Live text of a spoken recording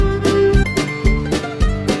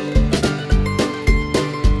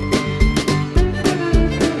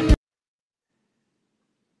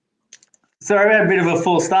Sorry, we had a bit of a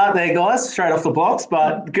full start there, guys, straight off the box,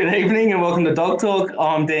 but good evening and welcome to Dog Talk.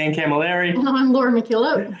 I'm Dan Camilleri. And I'm Laura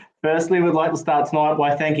McKillop. Firstly, we'd like to start tonight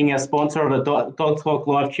by thanking our sponsor of the Dog Talk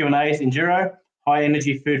Live Q&As, Enduro, high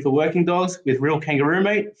energy food for working dogs with real kangaroo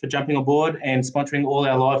meat, for jumping on board and sponsoring all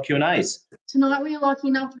our live Q&As. Tonight we are lucky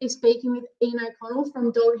enough to be speaking with Ian O'Connell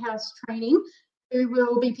from Doghouse Training, who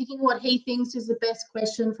will be picking what he thinks is the best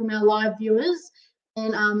question from our live viewers,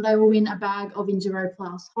 and they will win a bag of Enduro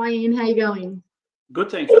Plus. Hi Ian, how you going? Good,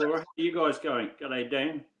 thanks, Laura. How are you guys going? G'day,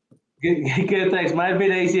 Dan. Good, thanks, mate. A bit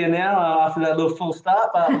easier now after that little full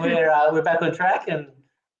start, but we're back on track and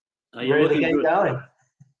ready to get going.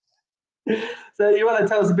 So you want to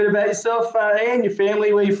tell us a bit about yourself, Ian, your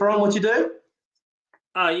family, where you're from, what you do?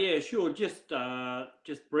 Yeah, sure. Just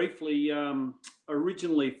briefly,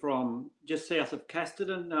 originally from just south of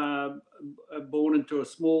Casterton, born into a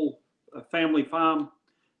small family farm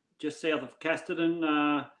just south of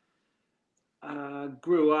Casterton.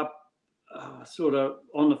 Grew up sort of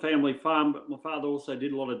on the family farm, but my father also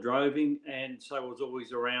did a lot of droving, and so was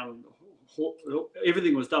always around.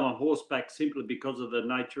 Everything was done on horseback simply because of the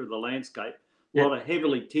nature of the landscape. Yep. A lot of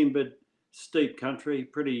heavily timbered, steep country,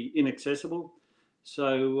 pretty inaccessible.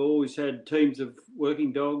 So we always had teams of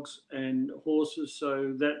working dogs and horses.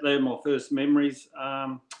 So they're my first memories.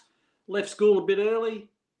 Left school a bit early.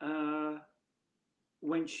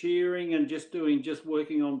 Went shearing and just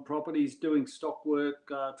working on properties, doing stock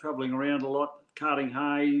work, travelling around a lot, carting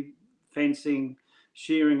hay, fencing,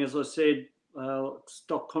 shearing, as I said,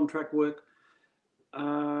 stock contract work.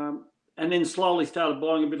 And then slowly started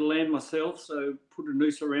buying a bit of land myself, so put a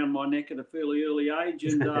noose around my neck at a fairly early age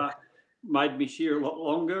and made me shear a lot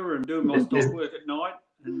longer and doing my stock work at night.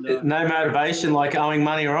 And, no motivation like owing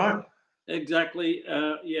money, right? Exactly.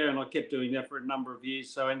 Yeah, and I kept doing that for a number of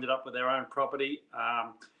years, so ended up with our own property.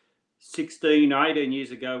 18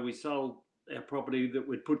 years ago, we sold our property that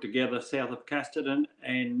we'd put together south of Casterton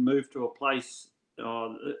and moved to a place,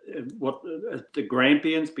 the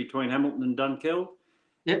Grampians between Hamilton and Dunkeld.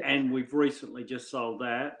 Yep. And we've recently just sold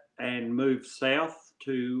that and moved south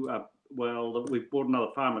to, we've bought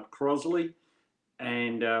another farm at Crosley,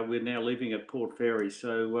 and we're now living at Port Fairy.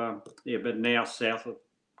 So, but now south of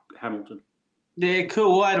Hamilton. Yeah,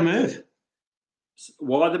 cool. Why the move?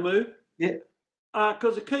 Why the move? Yeah.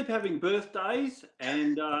 Because I keep having birthdays,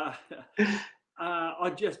 and I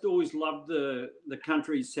just always loved the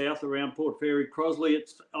country south around Port Fairy, Crosley.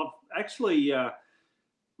 I've actually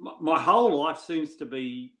my whole life seems to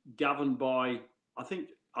be governed by, I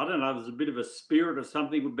don't know, there's a bit of a spirit or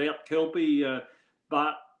something about Kelpie,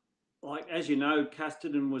 but like, as you know,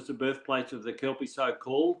 Casterton was the birthplace of the Kelpie,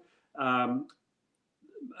 so-called.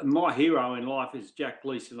 My hero in life is Jack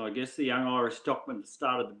Gleeson, I guess, the young Irish stockman that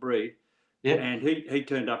started the breed. Yeah. And he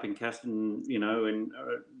turned up in Casterton, in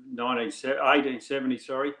 1870,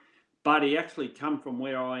 sorry. But he actually come from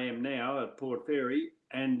where I am now at Port Fairy,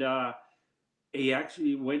 and he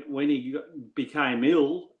actually when he became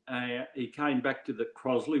ill, he came back to the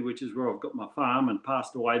Crosley, which is where I've got my farm, and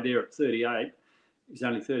passed away there at 38. He's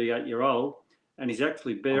only 38-year-old, and he's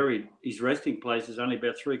actually buried. His resting place is only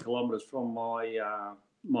about 3 kilometres from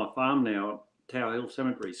my farm now, at Tower Hill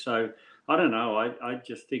Cemetery. So I don't know. I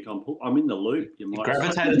just think I'm in the loop. You might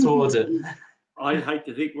gravitated towards it. I hate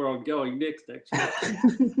to think where I'm going next, actually.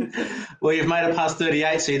 Well, you've made it past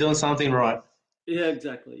 38, so you're doing something right. Yeah,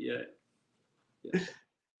 exactly. Yeah.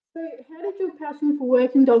 So how did your passion for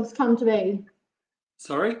working dogs come to be?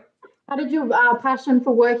 Sorry? How did your passion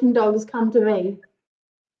for working dogs come to be?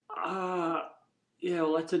 Yeah,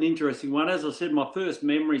 well, that's an interesting one. As I said, my first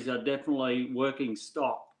memories are definitely working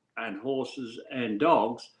stock and horses and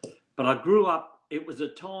dogs. But I grew up, it was a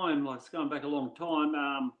time, like it's going back a long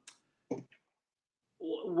time,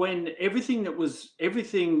 when everything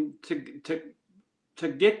to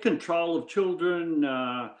get control of children,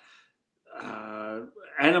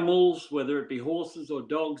 animals, whether it be horses or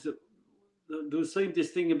dogs, there seemed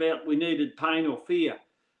this thing about we needed pain or fear.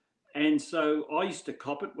 And so I used to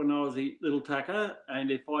cop it when I was a little tacker, and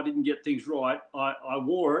if I didn't get things right, I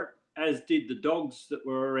wore it, as did the dogs that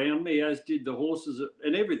were around me, as did the horses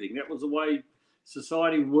and everything. That was the way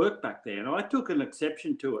society worked back then. I took an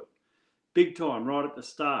exception to it, big time, right at the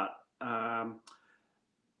start.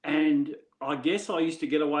 And I guess I used to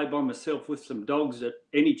get away by myself with some dogs at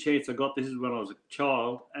any chance I got. This is when I was a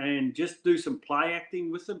child, and just do some play acting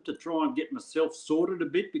with them to try and get myself sorted a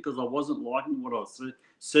bit, because I wasn't liking what I was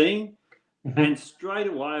seeing. Mm-hmm. And straight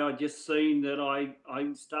away, I just seen that I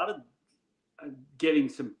started getting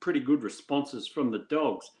some pretty good responses from the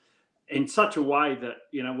dogs, in such a way that,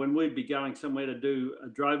 when we'd be going somewhere to do a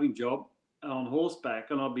droving job on horseback,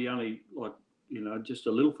 and I'd be only like, just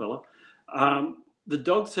a little fella, The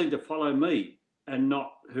dogs seem to follow me and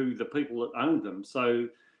not who the people that own them. So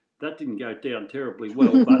that didn't go down terribly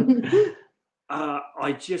well. But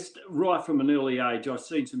I just, right from an early age, I've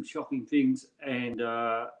seen some shocking things, and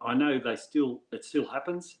I know it still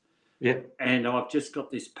happens. Yeah. And I've just got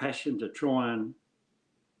this passion to try and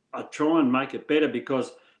make it better,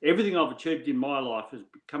 because everything I've achieved in my life has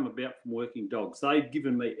come about from working dogs. They've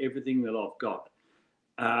given me everything that I've got.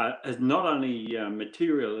 As not only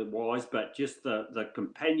material-wise, but just the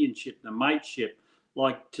companionship, the mateship.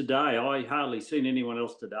 Like today, I hardly seen anyone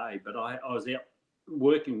else today, but I was out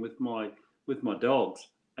working with my dogs,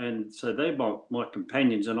 and so they're my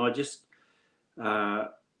companions, and I just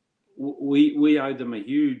we owe them a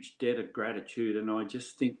huge debt of gratitude, and I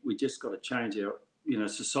just think we just got to change our,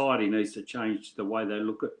 society needs to change the way they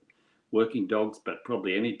look at working dogs, but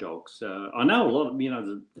probably any dogs. I know a lot of, there's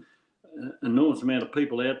an enormous amount of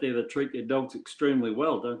people out there that treat their dogs extremely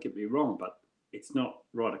well, don't get me wrong, but it's not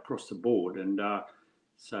right across the board. And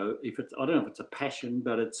so I don't know if it's a passion,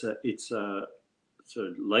 but it's a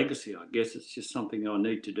legacy, I guess. It's just something I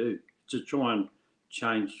need to do to try and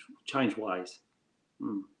change ways.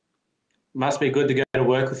 Must be good to go to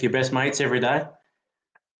work with your best mates every day.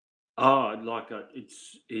 Oh, it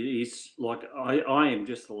is like I am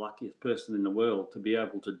just the luckiest person in the world to be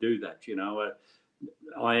able to do that.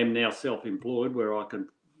 I am now self-employed, where I can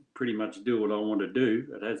pretty much do what I want to do.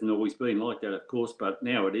 It hasn't always been like that, of course, but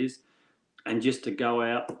now it is. And just to go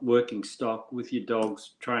out working stock with your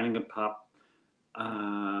dogs, training a pup.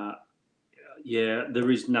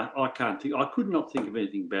 There is no. I could not think of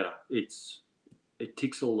anything better. It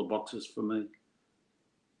ticks all the boxes for me.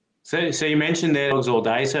 So you mentioned their dogs all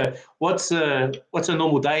day. So what's a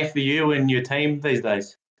normal day for you and your team these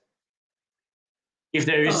days? If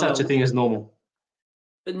there is such a thing as normal.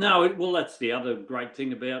 No, well, that's the other great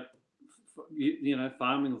thing about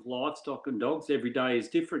farming with livestock and dogs. Every day is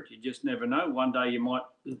different. You just never know. One day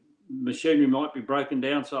machinery might be broken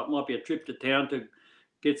down, so it might be a trip to town to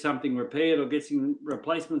get something repaired or get some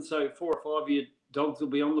replacements. So 4 or 5 of your dogs will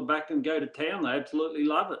be on the back and go to town. They absolutely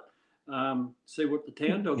love it. See what the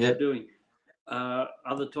town dogs are doing.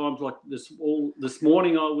 Other times, like this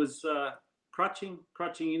morning, I was crutching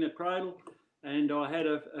in a cradle, and I had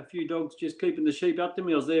a few dogs just keeping the sheep up to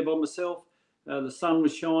me. I was there by myself. The sun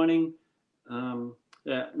was shining.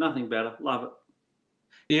 Nothing better. Love it.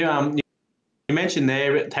 You mentioned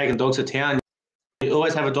there taking dogs to town. You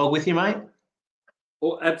always have a dog with you, mate?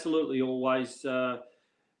 Oh, absolutely, always.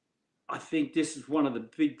 I think this is one of the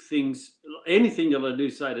big things. Anything that I do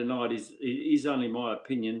say tonight is only my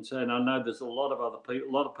opinion. So, and I know there's a lot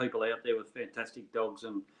of people out there with fantastic dogs,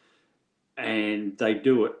 and they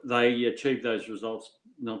do it. They achieve those results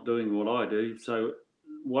not doing what I do. So,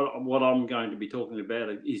 what I'm going to be talking about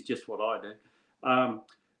is just what I do.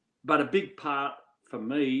 But a big part for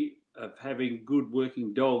me of having good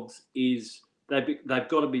working dogs is they've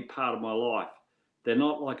got to be part of my life. They're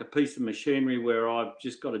not like a piece of machinery where I've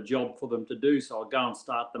just got a job for them to do, so I go and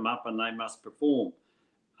start them up and they must perform.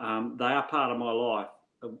 They are part of my life.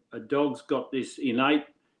 A dog's got this innate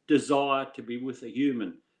desire to be with a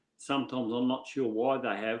human. Sometimes I'm not sure why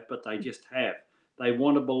they have, but they just have. They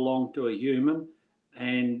want to belong to a human,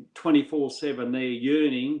 and 24/7 they're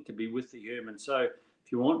yearning to be with the human. So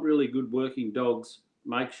if you want really good working dogs,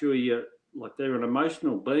 make sure they're an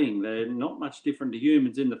emotional being. They're not much different to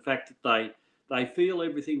humans in the fact that they feel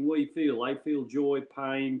everything we feel. They feel joy,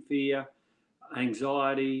 pain, fear,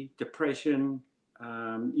 anxiety, depression.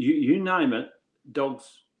 You name it,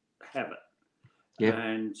 dogs have it. Yeah.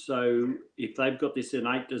 And so if they've got this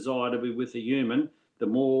innate desire to be with a human, the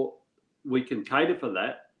more we can cater for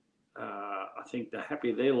that, I think the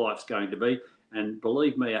happier their life's going to be. And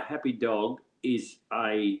believe me, a happy dog is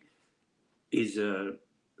a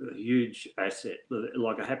huge asset.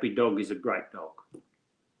 Like a happy dog is a great dog.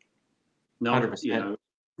 100%.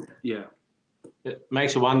 Yeah. It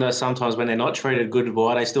makes you wonder sometimes when they're not treated good,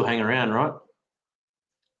 why they still hang around, right?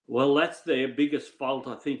 Well, that's their biggest fault,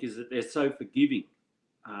 I think, is that they're so forgiving.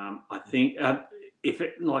 I think I'm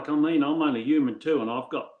only human too, and I've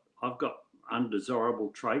got undesirable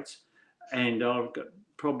traits, and I've got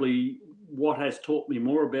probably what has taught me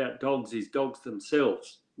more about dogs is dogs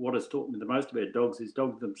themselves. What has taught me the most about dogs is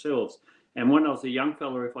dogs themselves. And when I was a young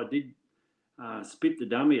fella, if I did spit the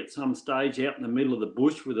dummy at some stage out in the middle of the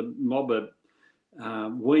bush with a mob of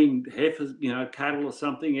weaned heifers, cattle or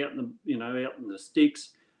something out in the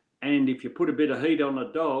sticks, and if you put a bit of heat on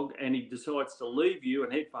a dog and he decides to leave you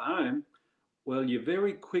and head for home, well, you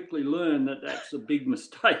very quickly learn that that's a big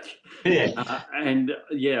mistake. Yeah.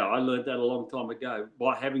 I learned that a long time ago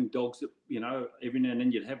by having dogs that, every now and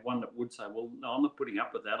then you'd have one that would say, well, no, I'm not putting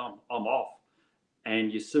up with that. I'm off.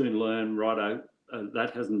 And you soon learn, righto,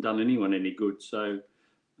 that hasn't done anyone any good. So,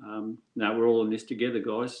 no, we're all in this together,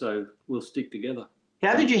 guys. So we'll stick together.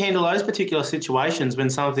 How did you handle those particular situations when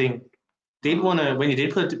something when you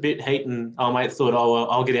did put a bit of heat and old mate thought, oh,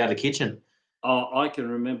 well, I'll get out of the kitchen? I can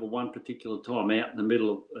remember one particular time out in the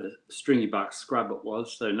middle of a stringy bark scrub it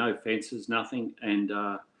was, so no fences, nothing, and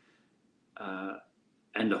the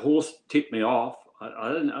horse tipped me off.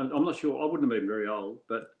 I'm not sure, I wouldn't have been very old,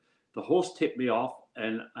 but the horse tipped me off,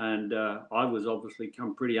 and I was obviously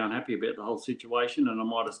come pretty unhappy about the whole situation, and I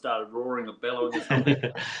might have started roaring or bellowing or something.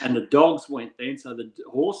 And the dogs went then, so the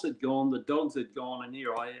horse had gone, the dogs had gone, and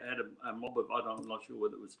here I had a mob of, I'm not sure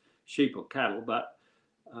whether it was sheep or cattle, but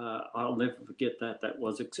I'll never forget that. That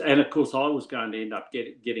was, and of course I was going to end up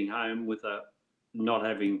getting home with not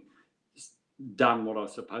having done what I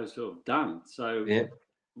was supposed to have done. So yeah,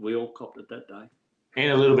 we all copped it that day.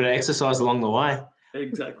 And a little bit of exercise along the way.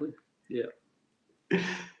 Exactly. Yeah.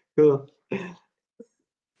 Cool. How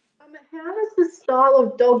has the style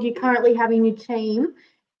of dog you currently have in your team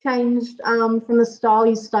changed from the style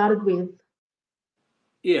you started with?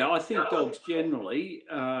 Yeah, I think dogs generally,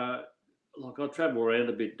 like I travel around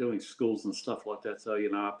a bit doing schools and stuff like that. So,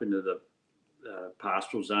 up into the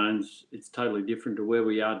pastoral zones, it's totally different to where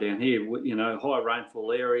we are down here. High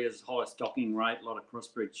rainfall areas, high stocking rate, a lot of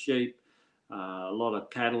crossbred sheep, a lot of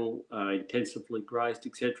cattle, intensively grazed,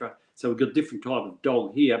 etc. So we've got a different type of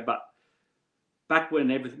dog here. But back when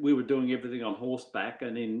we were doing everything on horseback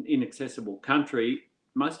and in inaccessible country,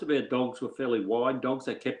 most of our dogs were fairly wide dogs.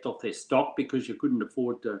 They kept off their stock because you couldn't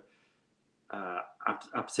afford to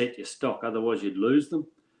upset your stock, otherwise you'd lose them.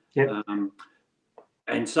 Yep.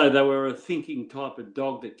 And so they were a thinking type of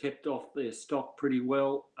dog that kept off their stock pretty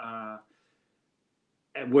well.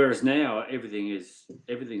 Whereas now everything's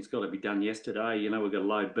got to be done yesterday. We've got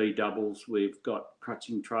low B doubles, we've got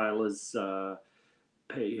crutching trailers,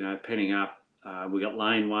 penning up. We've got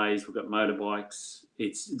laneways, we've got motorbikes.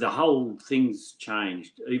 It's the whole thing's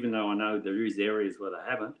changed, even though I know there is areas where they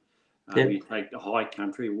haven't. You take the high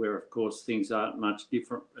country where, of course, things aren't much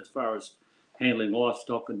different as far as handling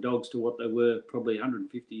livestock and dogs to what they were probably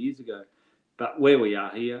 150 years ago. But where we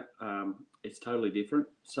are here, it's totally different.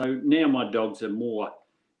 So now my dogs are more,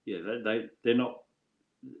 they're not,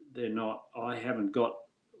 I haven't got,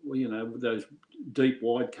 those deep,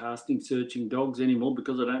 wide casting, searching dogs anymore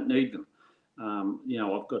because I don't need them.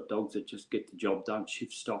 I've got dogs that just get the job done,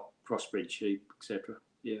 shift stock, crossbred sheep, etc.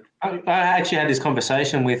 Yeah. I actually had this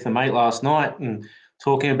conversation with a mate last night and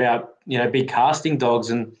talking about, big casting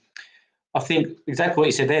dogs. And I think exactly what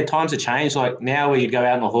you said there, times have changed. Like now where you'd go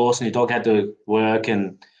out on a horse and your dog had to work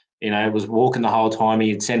and, it was walking the whole time and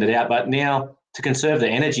you'd send it out. But now to conserve the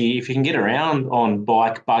energy, if you can get around on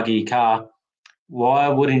bike, buggy, car, why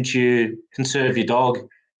wouldn't you conserve your dog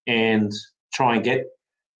and try and get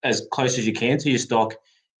as close as you can to your stock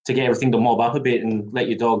to get everything to mob up a bit and let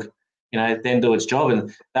your dog, then do its job.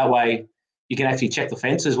 And that way you can actually check the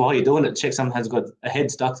fences while you're doing it, check someone has got a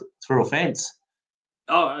head stuck through a fence.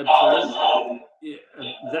 Oh, absolutely. Yeah,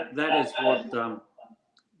 that is what,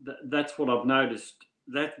 that's what I've noticed.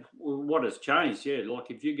 That what has changed. Yeah. Like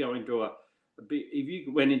if you go into if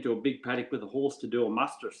you went into a big paddock with a horse to do a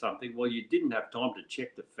muster or something, well, you didn't have time to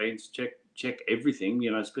check the fence, check everything,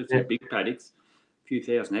 especially big paddocks, a few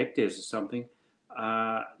thousand hectares or something.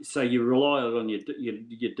 So you rely on your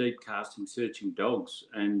deep casting, searching dogs,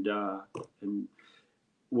 and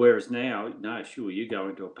whereas now, no, sure, you go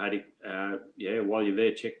into a paddock, while you're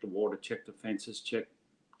there, check the water, check the fences, check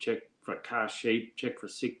for calf sheep, check for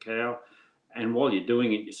sick cow, and while you're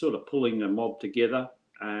doing it, you're sort of pulling the mob together,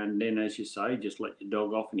 and then, as you say, just let your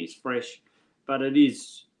dog off and he's fresh. But it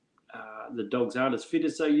is the dogs aren't as fit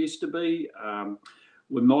as they used to be.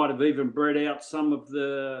 We might have even bred out some of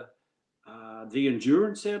the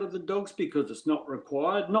endurance out of the dogs because it's not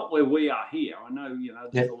required. Not where we are here. I know,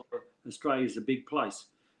 there's a lot of, Australia's a big place,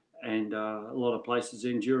 and a lot of places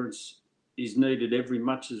endurance is needed every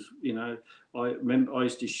much as, I remember I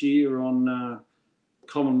used to shear on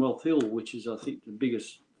Commonwealth Hill, which is, I think, the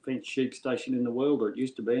biggest fenced sheep station in the world, or it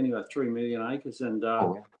used to be anyway, 3 million acres, and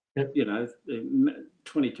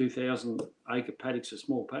 22,000 acre paddocks are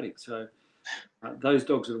small paddocks. So those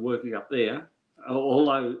dogs that are working up there,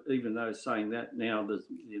 although even though saying that now there's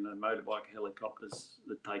motorbike helicopters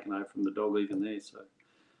that are taken over from the dog even there. So,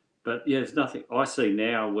 but yeah, there's nothing I see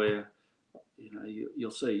now where you'll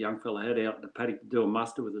see a young fella head out in the paddock to do a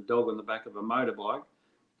muster with a dog on the back of a motorbike.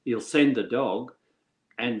 He'll send the dog,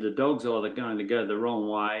 and the dog's either going to go the wrong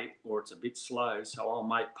way or it's a bit slow. So old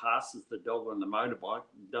mate passes the dog on the motorbike,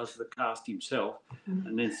 does the cast himself,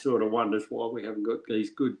 and then sort of wonders why we haven't got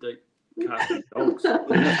these good deep casting dogs.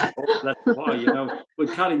 And that's why, you know,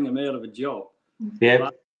 we're cutting them out of a job. Yeah.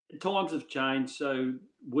 But times have changed, so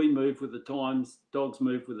we move with the times, dogs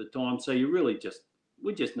move with the times. So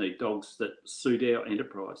we just need dogs that suit our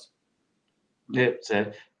enterprise. Yeah,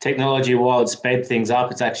 so technology, while it's sped things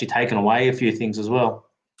up, it's actually taken away a few things as well.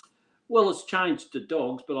 Well, it's changed to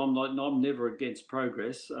dogs, but I'm never against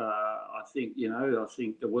progress. I think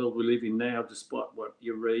the world we live in now, despite what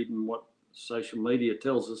you read and what social media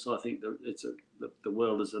tells us, I think that the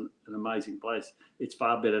world is an amazing place. It's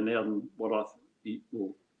far better now than what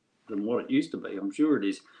it used to be. I'm sure it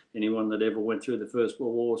is. Anyone that ever went through the First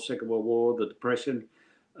World War, Second World War, the Depression,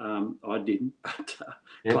 I didn't, but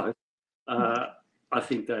close. I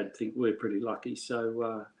think they'd think we're pretty lucky.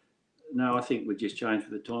 So. No, I think we just change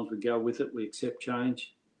with the times. We go with it. We accept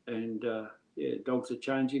change, and dogs are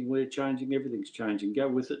changing. We're changing. Everything's changing. Go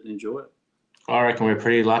with it and enjoy it. I reckon we're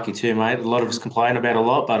pretty lucky too, mate. A lot of us complain about a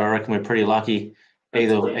lot, but I reckon we're pretty lucky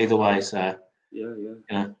either way. So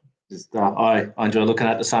yeah. I enjoy looking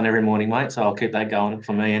at the sun every morning, mate. So I'll keep that going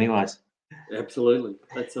for me, anyways. Absolutely,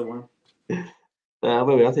 that's the one. Where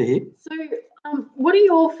we are to here. So, what are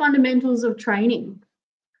your fundamentals of training?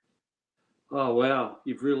 Oh, wow.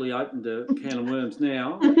 You've really opened a can of worms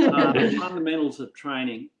now. Fundamentals of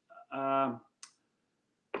training. Well,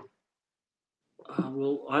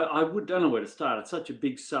 I don't know where to start. It's such a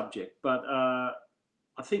big subject, but I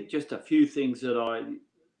think just a few things that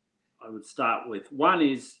I would start with. One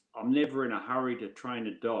is I'm never in a hurry to train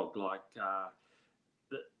a dog. Like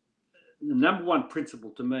the number one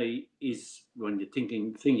principle to me is when you're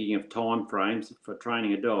thinking of time frames for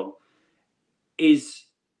training a dog is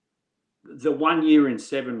the 1 year in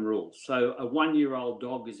 7 rule. So a 1-year-old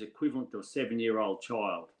dog is equivalent to a 7-year-old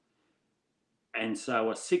child. And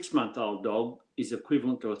so a 6-month-old dog is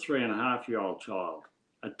equivalent to a 3.5-year-old child.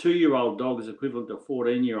 A 2-year-old dog is equivalent to a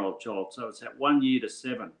 14-year-old child. So it's at 1 year to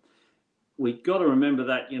 7. We've got to remember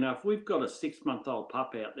that, if we've got a 6-month-old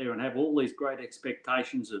pup out there and have all these great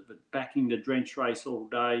expectations of it backing the drench race all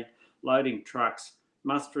day, loading trucks,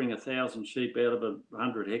 mustering 1,000 sheep out of a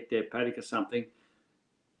 100-hectare paddock or something,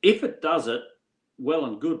 if it does it, well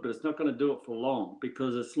and good, but it's not going to do it for long,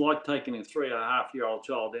 because it's like taking a 3.5-year-old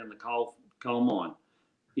child down the coal mine.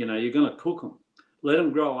 You're going to cook them. Let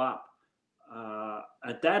them grow up.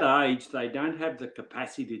 At that age, they don't have the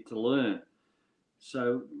capacity to learn.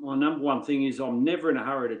 So my number one thing is I'm never in a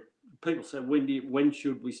hurry to. People say, when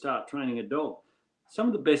should we start training a dog? Some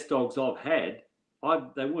of the best dogs I've had,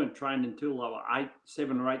 they weren't trained until they were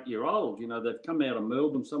 7 or 8 year old. They've come out of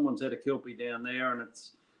Melbourne. Someone's had a Kelpie down there, and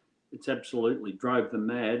it's absolutely drove them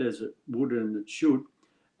mad, as it would and it should.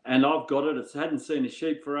 And I've got it. It hadn't seen a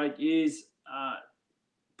sheep for 8 years.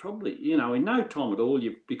 Probably, in no time at all,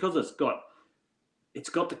 because it's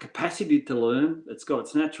got the capacity to learn. It's got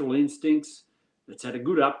its natural instincts. It's had a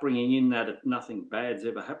good upbringing in that nothing bad's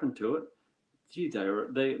ever happened to it. Gee, they're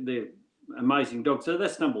amazing dogs. So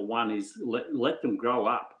that's number one, is let them grow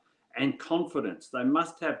up. And confidence. They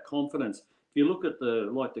must have confidence. If you look at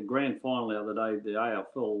the grand final the other day, the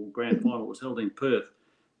AFL grand final was held in Perth,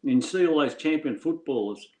 and you see all those champion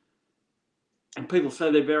footballers, and people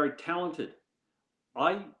say they're very talented.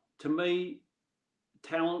 To me,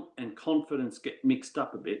 talent and confidence get mixed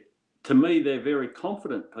up a bit. To me, they're very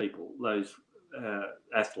confident people, those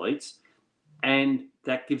athletes, and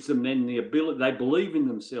that gives them then the ability. They believe in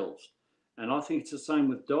themselves, and I think it's the same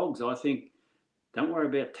with dogs. I think, don't worry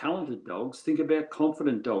about talented dogs. Think about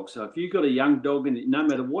confident dogs. So if you've got a young dog, and no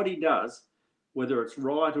matter what he does, whether it's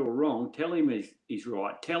right or wrong, tell him he's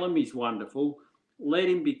right. Tell him he's wonderful. Let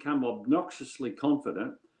him become obnoxiously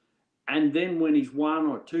confident. And then when he's 1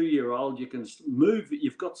 or 2 year old, you can move.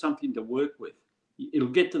 You've got something to work with. It'll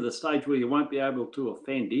get to the stage where you won't be able to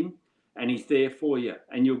offend him, and he's there for you,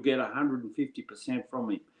 and you'll get 150%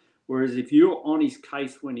 from him. Whereas if you're on his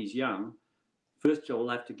case when he's young, first you'll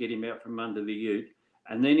have to get him out from under the ute,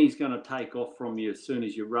 and then he's going to take off from you as soon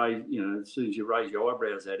as you raise your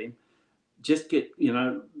eyebrows at him. Just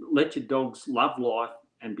let your dogs love life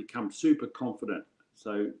and become super confident.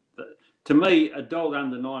 So to me, a dog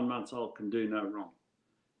under 9 months old can do no wrong.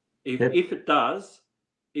 If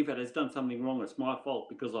it has done something wrong, it's my fault,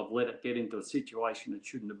 because I've let it get into a situation it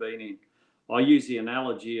shouldn't have been in. I use the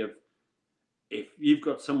analogy of, if you've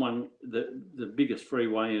got someone, the biggest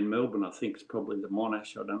freeway in Melbourne, I think, is probably the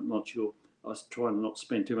Monash. I'm not sure. I was trying not to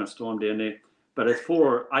spend too much time down there. But it's 4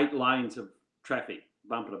 or 8 lanes of traffic,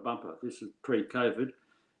 bumper to bumper. This is pre-COVID.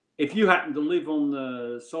 if you happen to live on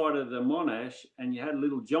the side of the Monash and you had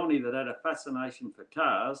little Johnny that had a fascination for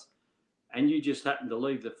cars, and you just happen to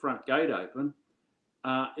leave the front gate open,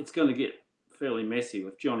 it's going to get fairly messy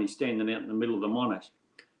with Johnny standing out in the middle of the Monash.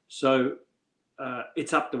 So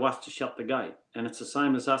it's up to us to shut the gate. And it's the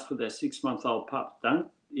same as us with our 6-month-old pups.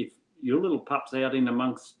 If your little pup's out in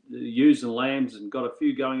amongst the ewes and lambs and got a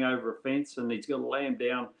few going over a fence and he's got a lamb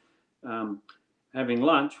down having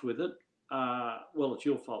lunch with it, well, it's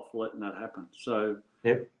your fault for letting that happen. So,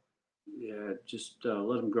 yep. Yeah, just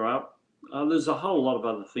let them grow up. There's a whole lot of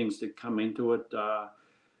other things that come into it.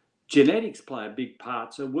 Genetics play a big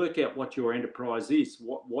part. So work out what your enterprise is.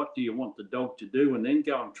 What do you want the dog to do? And then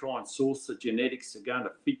go and try and source the genetics that are going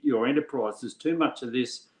to fit your enterprise. There's too much of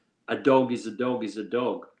this, a dog is a dog is a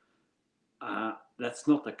dog. That's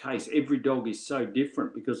not the case. Every dog is so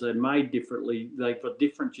different because they're made differently. They've got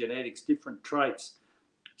different genetics, different traits.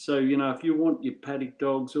 So, you know, if you want your paddock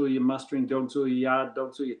dogs or your mustering dogs or your yard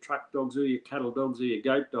dogs or your truck dogs or your cattle dogs or your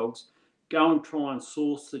goat dogs, go and try and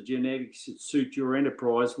source the genetics that suit your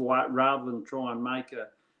enterprise rather than try and make a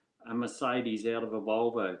Mercedes out of a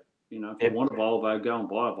Volvo. You know, if you want a Volvo, go and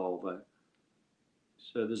buy a Volvo.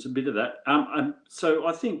 So there's a bit of that. So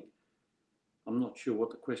I think, I'm not sure what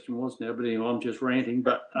the question was now, but anyway, I'm just ranting.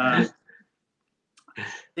 But I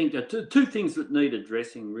think that two things that need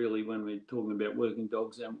addressing really when we're talking about working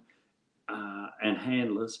dogs and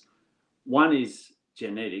handlers. One is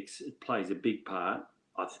genetics. It plays a big part.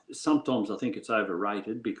 Sometimes I think it's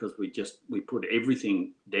overrated because we put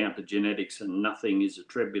everything down to genetics and nothing is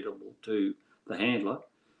attributable to the handler.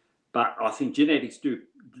 But I think genetics to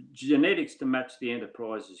match the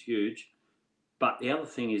enterprise is huge. But the other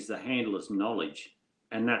thing is the handler's knowledge,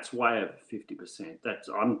 and that's way over 50%.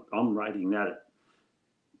 I'm rating that at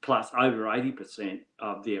plus over 80%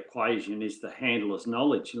 of the equation is the handler's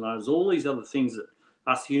knowledge. You know, there's all these other things that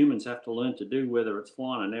us humans have to learn to do, whether it's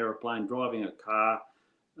flying an aeroplane, driving a car,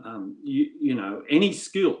 you know, any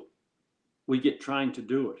skill, we get trained to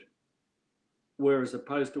do it. Whereas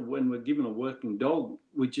opposed to when we're given a working dog,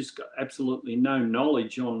 we just got absolutely no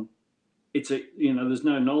knowledge on there's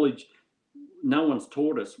no knowledge. No one's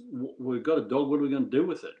taught us, we've got a dog, what are we going to do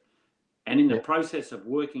with it? And in the process of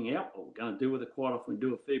working out what we're going to do with it, quite often we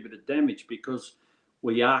do a fair bit of damage because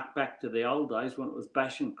we arc back to the old days when it was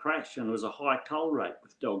bash and crash and there was a high cull rate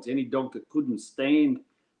with dogs. Any dog that couldn't stand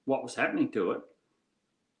what was happening to it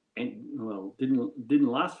and, well,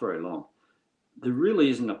 didn't last very long. There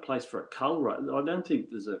really isn't a place for a cull rate. I don't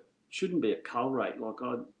think shouldn't be a cull rate. Like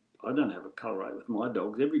I don't have a cull rate with my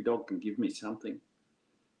dogs. Every dog can give me something.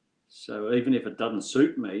 So even if it doesn't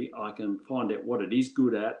suit me, I can find out what it is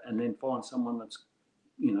good at and then find someone that's,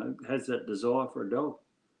 you know, has that desire for a dog.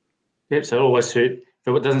 Yep, so it always suit.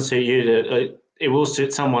 If it doesn't suit you, it will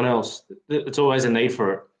suit someone else. It's always a need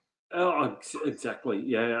for it. Oh, exactly.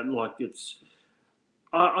 Yeah, like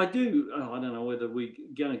I don't know whether we're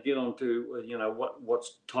going to get onto, you know, what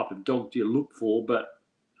type of dog do you look for, but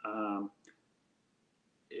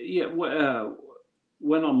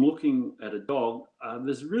when I'm looking at a dog,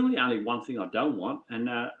 there's really only one thing I don't want, and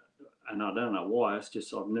I don't know why. It's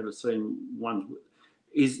just I've never seen one.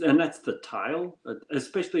 And that's the tail,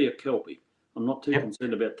 especially a Kelpie. I'm not too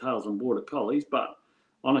concerned about tails on border collies, but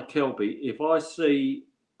on a Kelpie, if I see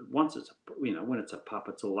when it's a pup,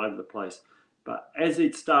 it's all over the place. But as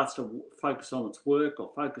it starts to focus on its work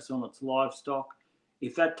or focus on its livestock,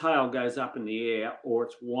 if that tail goes up in the air or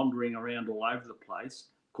it's wandering around all over the place,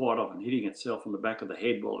 quite often hitting itself on the back of the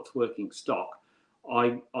head while it's working stock,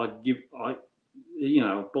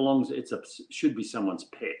 should be someone's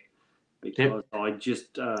pet, because I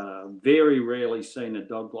just very rarely seen a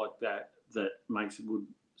dog like that makes a good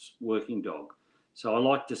working dog. So I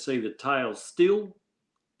like to see the tail still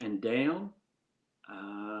and down,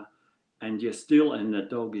 and just still, and the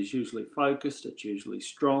dog is usually focused, it's usually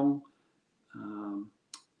strong.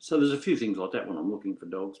 So there's a few things like that when I'm looking for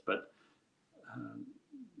dogs, but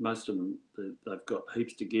most of them, they've got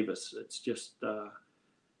heaps to give us. It's just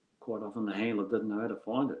quite often the handler doesn't know how to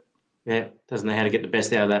find it. Yeah, doesn't know how to get the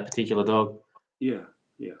best out of that particular dog. Yeah.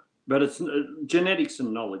 But it's genetics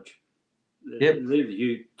and knowledge. They're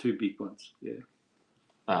the two big ones,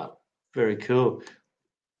 yeah. Very cool.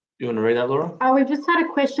 You want to read that, Laura? We've just had a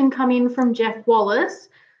question come in from Jeff Wallace.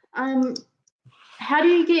 How do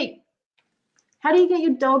you get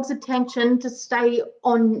your dog's attention to stay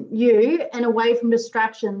on you and away from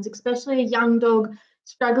distractions, especially a young dog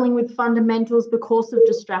struggling with fundamentals because of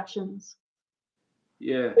distractions?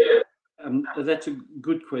 Yeah, that's a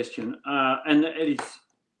good question. And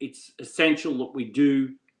it's essential that we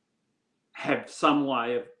do have some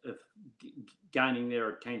way of gaining their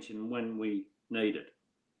attention when we need it.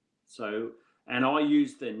 So, and I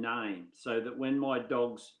use their name so that when my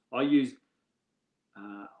dogs, I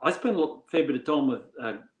spent a fair bit of time with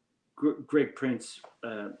Greg Prince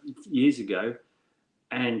years ago,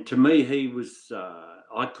 and to me he was,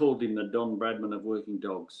 I called him the Don Bradman of working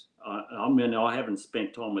dogs. I mean, I haven't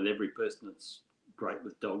spent time with every person that's great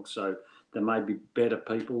with dogs, so there may be better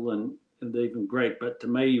people than even Greg, but to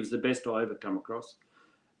me he was the best I ever come across.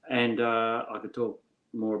 And I could talk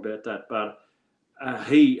more about that, but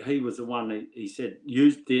he was the one that he said,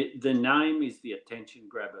 use the name is the attention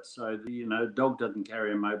grabber. So, dog doesn't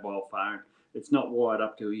carry a mobile phone. It's not wired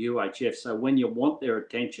up to a UHF. So when you want their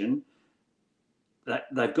attention,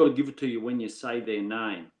 they've got to give it to you when you say their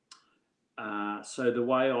name. So the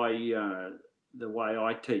way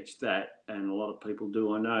I teach that, and a lot of people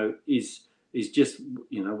do, I know, is just,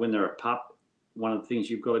 when they're a pup, one of the things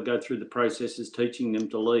you've got to go through the process is teaching them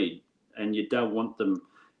to lead, and you don't want them,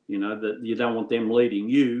 that you don't want them leading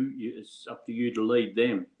you. It's up to you to lead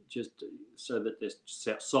them, just so that they're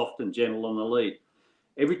soft and gentle on the lead.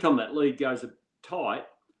 Every time that lead goes tight,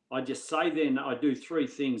 I just say then, I do three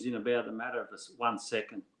things in about a matter of 1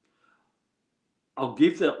 second. I'll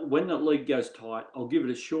give when the lead goes tight, I'll give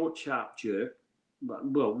it a short, sharp jerk, but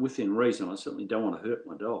well, within reason. I certainly don't want to hurt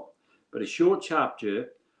my dog, but a short, sharp jerk.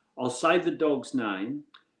 I'll say the dog's name.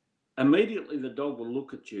 Immediately the dog will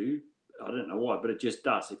look at you. I don't know why, but it just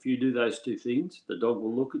does. If you do those two things, the dog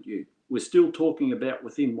will look at you. We're still talking about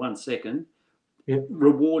within 1 second. Yep.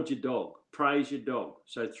 Reward your dog, praise your dog.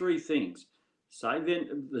 So three things. Say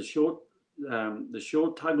then the short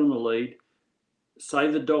tug on the lead,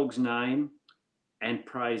 say the dog's name, and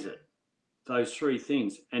praise it. Those three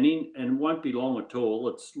things, and it won't be long at all.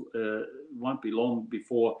 It won't be long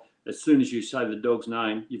before, as soon as you say the dog's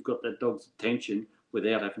name, you've got that dog's attention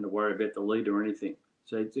without having to worry about the lead or anything.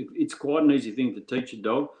 So it's quite an easy thing to teach a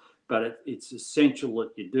dog, but it's essential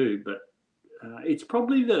that you do. But it's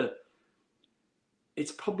probably the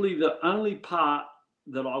only part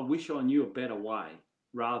that I wish I knew a better way,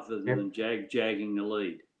 rather than jagging the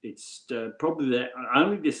lead. It's probably the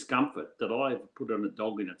only discomfort that I ever put on a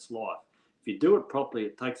dog in its life. If you do it properly,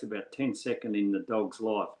 it takes about 10 seconds in the dog's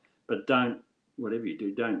life. But whatever you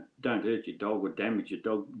do, don't hurt your dog or damage your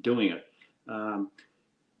dog doing it. And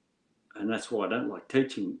that's why I don't like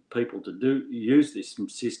teaching people to use this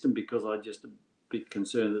system, because I just a bit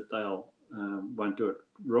concerned that they'll won't do it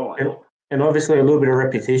right. And obviously a little bit of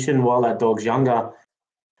repetition while that dog's younger,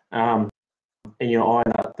 and iron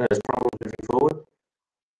out those problems moving forward.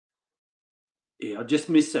 Yeah, I just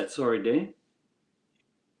missed that. Sorry, Dan.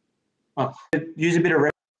 Use a bit of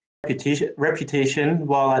repetition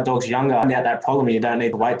while that dog's younger. Find out that problem. You don't need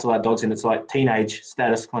to wait till that dog's in its like teenage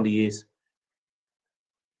status kind of years.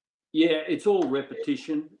 Yeah, it's all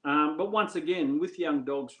repetition. But once again, with young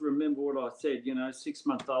dogs, remember what I said,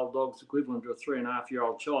 6-month-old dog's equivalent to a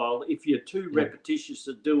 3.5-year-old child. If you're too repetitious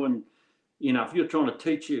at doing, if you're trying to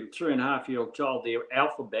teach your 3.5-year-old child the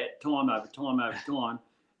alphabet time over time over time,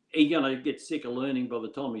 he's going to get sick of learning by the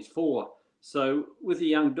time he's 4. So with a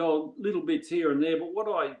young dog, little bits here and there. But one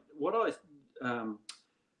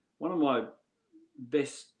of my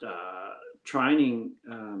best training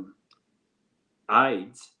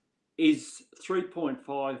aids is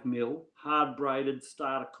 3.5 mil hard braided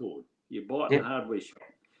starter cord. You buy it in a hardware shop.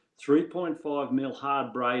 3.5 mil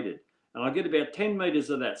hard braided. And I get about 10 meters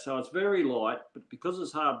of that. So it's very light, but because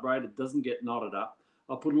it's hard braided, it doesn't get knotted up.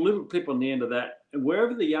 I'll put a little tip on the end of that. And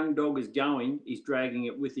wherever the young dog is going, he's dragging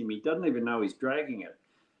it with him. He doesn't even know he's dragging it.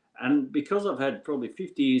 And because I've had probably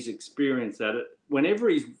 50 years experience at it, whenever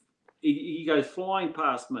he goes flying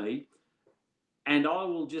past me, and I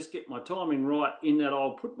will just get my timing right in that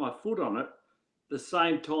I'll put my foot on it the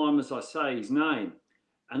same time as I say his name.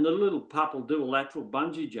 And the little pup will do a lateral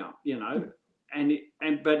bungee jump,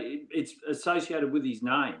 but it's associated with his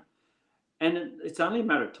name. And it's only a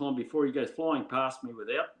matter of time before he goes flying past me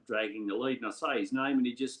without dragging the lead, and I say his name, and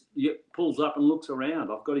he just pulls up and looks around.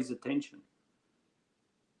 I've got his attention.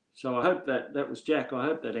 So I hope that was Jack. I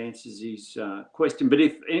hope that answers his question. But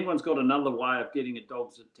if anyone's got another way of getting a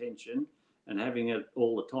dog's attention and having it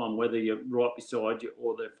all the time, whether you're right beside you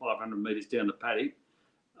or they're 500 metres down the paddock,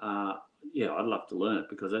 I'd love to learn it,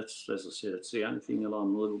 because that's, as I said, it's the only thing that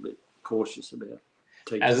I'm a little bit cautious about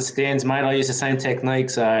teaching. As it stands, mate, I use the same technique,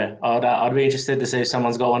 so I'd be interested to see if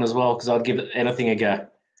someone's got one as well, because I'd give it anything a go.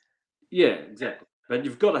 Yeah, exactly. But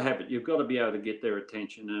you've got to have it. You've got to be able to get their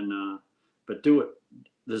attention, and but do it.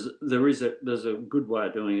 There's a good way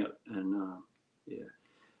of doing it, and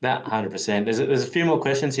That 100%. There's a few more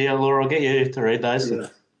questions here, Laura. I'll get you to read those. Yeah.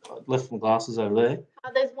 I've left my glasses over there.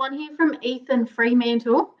 There's one here from Ethan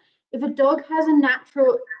Fremantle. If a dog has a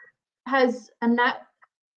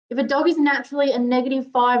If a dog is naturally a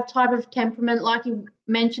 -5 type of temperament, like you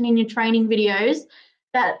mentioned in your training videos,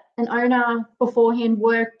 that an owner beforehand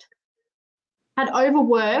had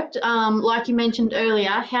overworked, like you mentioned earlier,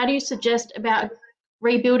 how do you suggest about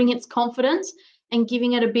rebuilding its confidence and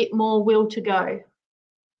giving it a bit more will to go?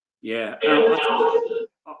 Yeah,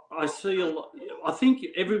 I see a lot. I think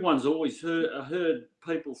everyone's always heard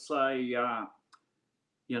people say,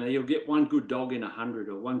 you know, you'll get one good dog in 100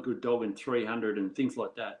 or one good dog in 300 and things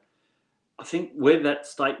like that. I think where that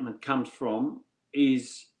statement comes from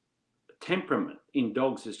is temperament in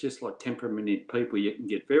dogs is just like temperament in people. You can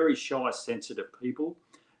get very shy, sensitive people,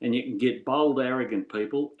 and you can get bold, arrogant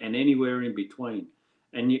people, and anywhere in between.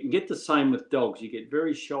 And you can get the same with dogs. You get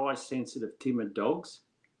very shy, sensitive, timid dogs,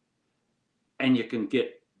 and you can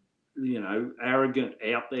get, you know, arrogant,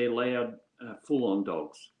 out there, loud, full-on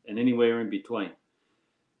dogs, and anywhere in between.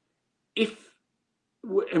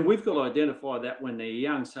 And we've got to identify that when they're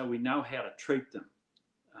young, so we know how to treat them.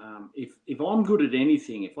 If I'm good at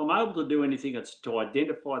anything, if I'm able to do anything, it's to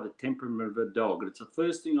identify the temperament of a dog. And it's the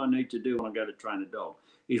first thing I need to do when I go to train a dog,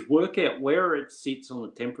 is work out where it sits on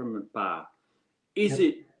the temperament bar. Is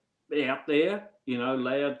it out there, you know,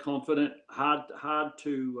 loud, confident, hard to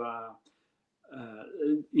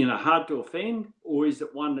hard to offend, or is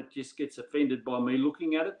it one that just gets offended by me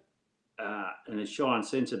looking at it and is shy and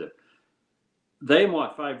sensitive? They're my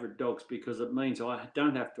favourite dogs because it means I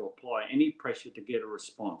don't have to apply any pressure to get a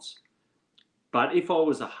response. But if I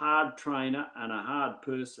was a hard trainer and a hard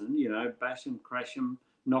person, you know, bash them, crash them,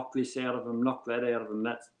 knock this out of them, knock that out of them,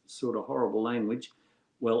 that sort of horrible language,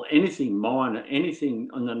 well, anything minor, anything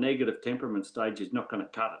on the negative temperament stage is not going to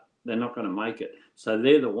cut it. They're not going to make it. So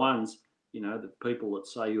they're the ones, you know, the people that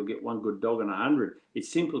say you'll get one good dog in 100. It's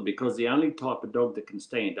simply because the only type of dog that can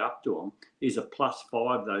stand up to them is a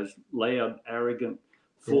 +5, those loud, arrogant,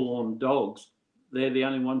 full-on dogs. They're the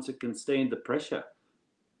only ones that can stand the pressure.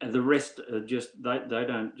 And the rest are just, they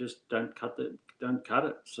don't cut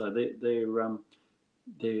it. So they're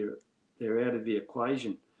out of the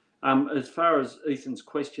equation. As far as Ethan's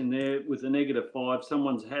question there with the -5,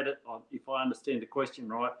 someone's had it, if I understand the question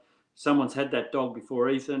right, someone's had that dog before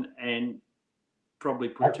Ethan and probably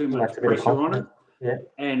put too much pressure on it,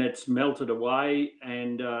 and it's melted away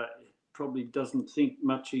and probably doesn't think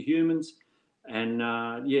much of humans, and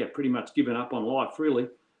pretty much given up on life really.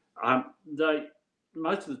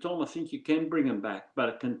 Most of the time I think you can bring them back, but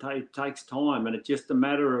it takes time, and it's just a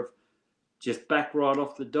matter of just back right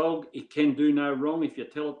off the dog. It can do no wrong. If you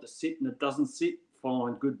tell it to sit and it doesn't sit,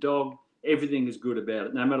 fine, good dog. Everything is good about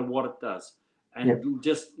it, no matter what it does. And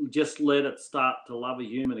just let it start to love a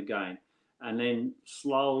human again. And then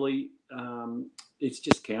slowly, it's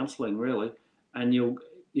just counselling really. And you'll,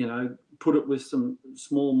 you know, put it with some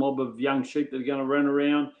small mob of young sheep that are going to run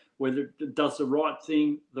around, whether it does the right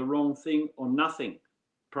thing, the wrong thing, or nothing.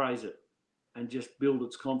 Praise it and just build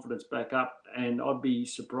its confidence back up. And I'd be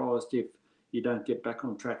surprised if you don't get back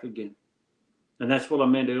on track again. And that's what I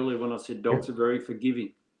meant earlier when I said dogs are very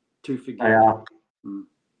forgiving, too forgiving. They are,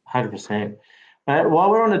 100%. While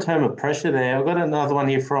we're on the term of pressure there, I've got another one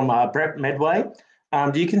here from Brett Medway.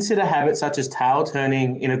 Do you consider habits such as tail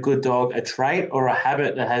turning in a good dog a trait or a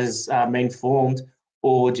habit that has been formed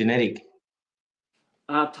or genetic?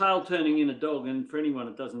 Tail turning in a dog, and for anyone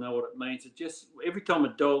that doesn't know what it means, it just every time a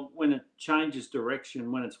dog, when it changes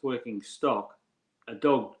direction, when it's working stock, a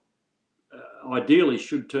dog ideally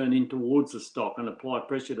should turn in towards the stock and apply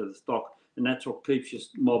pressure to the stock, and that's what keeps your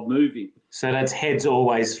mob moving. So that's head's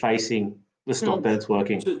always facing the stock that it's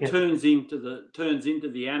working. It turns into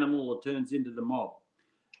the animal or turns into the mob,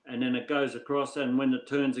 and then it goes across. And when it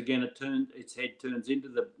turns again, its head turns into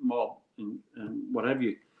the mob and what have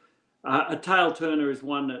you. A tail turner is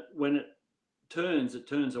one that when it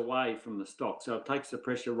turns away from the stock, so it takes the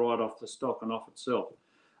pressure right off the stock and off itself.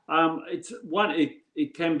 It's one.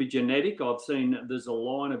 It can be genetic. I've seen there's a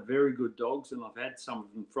line of very good dogs, and I've had some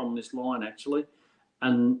of them from this line actually,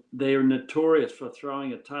 and they're notorious for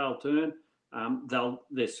throwing a tail turn.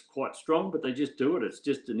 They're quite strong, but they just do it. It's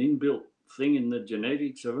just an inbuilt thing in the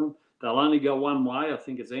genetics of them. They'll only go one way. I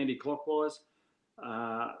think it's anti-clockwise.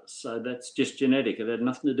 So that's just genetic. It had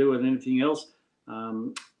nothing to do with anything else.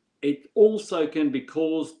 It also can be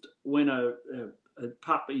caused when a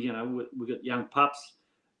pup, you know, we've got young pups,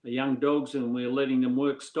 young dogs, and we're letting them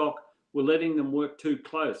work stock. We're letting them work too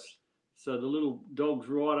close. So the little dog's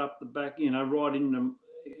right up the back, you know, right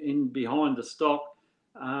in behind the stock.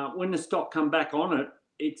 When the stock come back on it,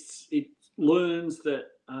 it learns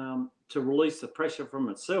that to release the pressure from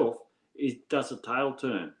itself, it does a tail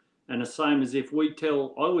turn. And the same as if I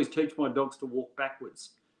always teach my dogs to walk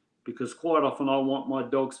backwards. because quite often I want my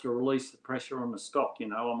dogs to release the pressure on the stock. You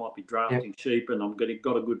know, I might be drafting sheep and I've got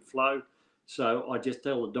a good flow. So I just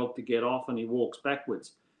tell the dog to get off and he walks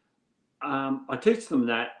backwards. I teach them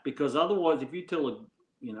that because otherwise, if you tell a,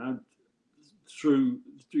 you know, through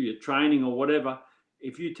your training or whatever,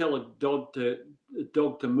 if you tell a dog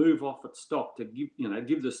to move off its stock, to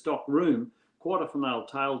give the stock room, quite often they'll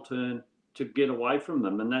tail turn to get away from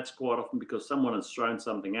them, and that's quite often because someone has thrown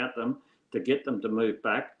something at them to get them to move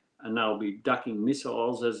back, and they'll be ducking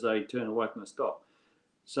missiles as they turn away from the stock.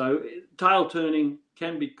 So tail turning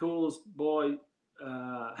can be caused by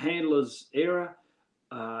handler's error.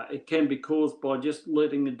 It can be caused by just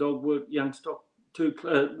letting the dog work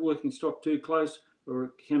working stock too close, or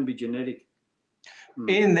it can be genetic.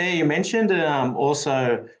 In there, you mentioned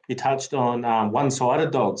also you touched on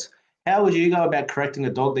one-sided dogs. How would you go about correcting a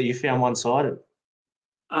dog that you found one-sided?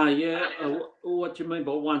 What you mean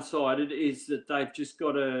by one-sided is that they've just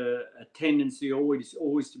got a tendency always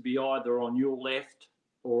to be either on your left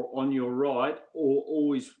or on your right, or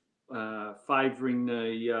always favouring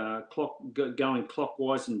the going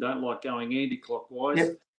clockwise and don't like going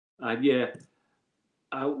anti-clockwise. Yep.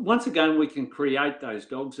 Once again, we can create those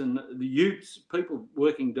dogs, and the utes, people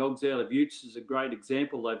working dogs out of utes is a great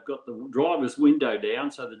example. They've got the driver's window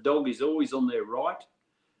down, so the dog is always on their right.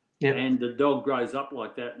 Yep. And the dog grows up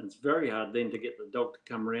like that, and it's very hard then to get the dog to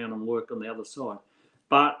come around and work on the other side.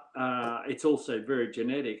 But it's also very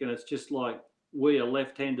genetic, and it's just like we are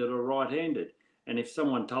left-handed or right-handed. And if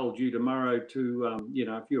someone told you tomorrow to,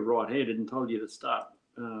 if you're right-handed and told you to start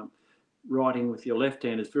writing with your left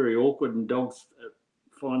hand, it's very awkward, and dogs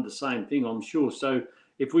find the same thing, I'm sure. So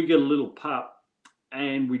if we get a little pup,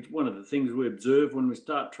 and one of the things we observe when we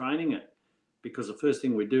start training it, because the first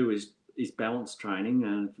thing we do is balance training,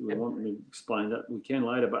 and if we want me to explain that, we can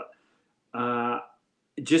later, but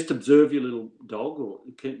just observe your little dog, or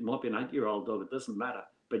it might be an 8-year-old dog, it doesn't matter,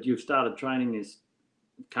 but you've started training this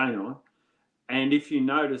canine, and if you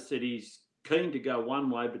notice that he's keen to go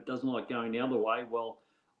one way but doesn't like going the other way, well,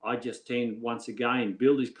 I just tend, once again,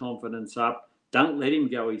 build his confidence up. Don't let him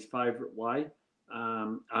go his favourite way.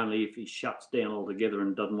 Only if he shuts down altogether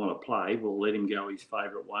and doesn't want to play, we'll let him go his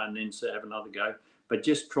favourite way and then have another go. But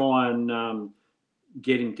just try and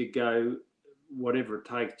get him to go whatever it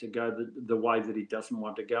takes to go the way that he doesn't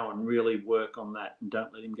want to go, and really work on that, and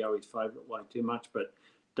don't let him go his favourite way too much, but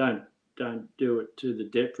don't do it to the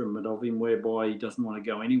detriment of him whereby he doesn't want to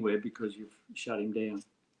go anywhere because you've shut him down.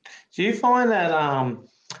 Do you find that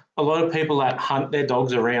a lot of people that hunt their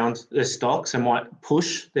dogs around their stocks and might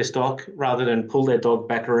push their stock rather than pull their dog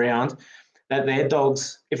back around, that their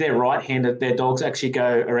dogs, if they're right-handed, their dogs actually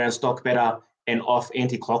go around stock better and off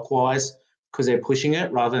anti-clockwise because they're pushing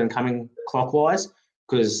it rather than coming clockwise,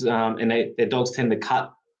 because their dogs tend to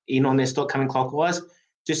cut in on their stock coming clockwise,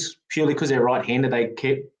 just purely because they're right-handed,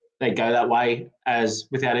 they go that way as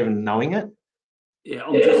without even knowing it? Yeah,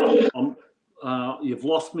 you've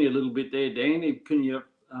lost me a little bit there, Dan. Can you?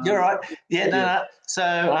 You're right. Yeah, no.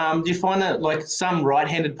 So do you find that like some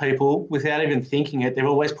right-handed people, without even thinking it, they're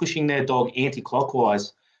always pushing their dog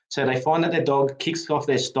anti-clockwise. So they find that their dog kicks off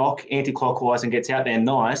their stock anti-clockwise and gets out there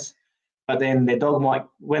nice, but then their dog might,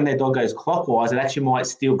 when their dog goes clockwise, it actually might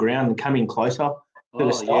steal ground and come in closer to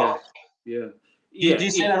the stock. Yeah. Do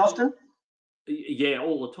you see that often? Yeah,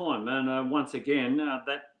 all the time. And once again,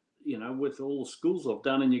 that, with all the schools I've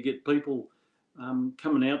done, and you get people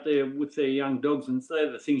coming out there with their young dogs, and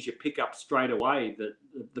they're the things you pick up straight away that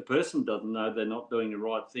the person doesn't know they're not doing the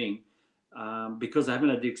right thing because they haven't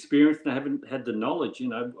had the experience, they haven't had the knowledge.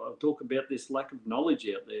 I talk about this lack of knowledge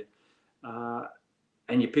out there,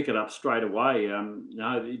 and you pick it up straight away.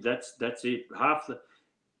 No, that's it.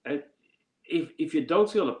 If your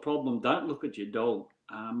dog's got a problem, don't look at your dog.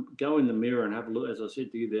 Go in the mirror and have a look. As I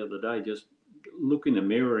said to you the other day, just look in the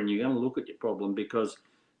mirror and you're going to look at your problem, because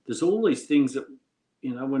there's all these things that,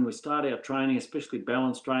 when we start our training, especially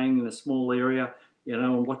balance training in a small area,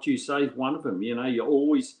 and what you say is one of them.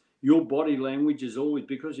 Your body language is always,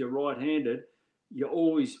 because you're right-handed, you're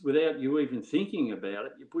always, without you even thinking about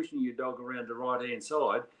it, you're pushing your dog around the right-hand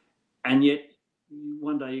side, and yet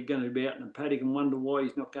one day you're going to be out in a paddock and wonder why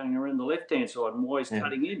he's not going around the left-hand side and why he's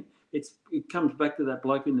cutting in. It comes back to that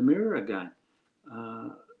bloke in the mirror again.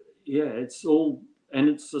 It's all, and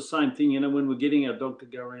it's the same thing, when we're getting our dog to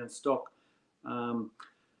go around stock,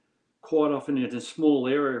 quite often in a small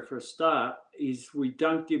area for a start, is we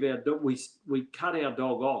don't give our dog, we cut our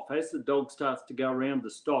dog off. As the dog starts to go around the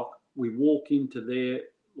stock, we walk into there,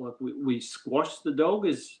 like we squash the dog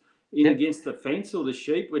as in against the fence or the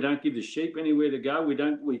sheep. We don't give the sheep anywhere to go.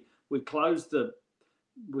 We close the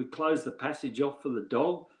passage off for the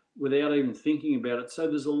dog, without even thinking about it. So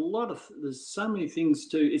there's so many things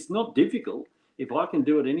it's not difficult. If I can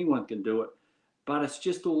do it, anyone can do it. But it's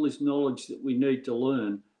just all this knowledge that we need to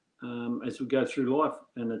learn as we go through life.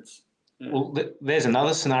 And it's... Well, there's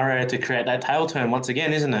another scenario to create that tail turn once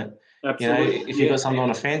again, isn't it? Absolutely. You know, if you've got something on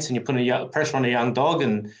a fence and you're putting pressure on a young dog,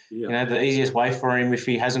 and you know, the easiest way for him, if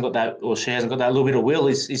he hasn't got that, or she hasn't got that little bit of will,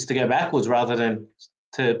 is to go backwards rather than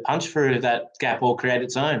to punch through that gap or create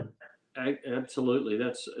its own. Absolutely,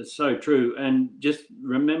 that's so true. And just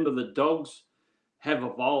remember that dogs have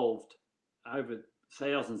evolved over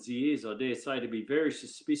thousands of years, I dare say, to be very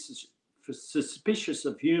suspicious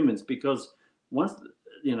of humans, because once,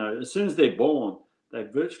 you know, as soon as they're born, they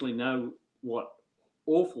virtually know what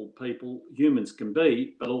awful people humans can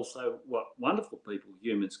be, but also what wonderful people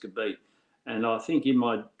humans can be. And I think in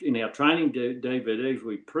our training DVDs,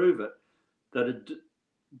 we prove it, that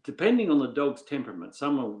depending on the dog's temperament,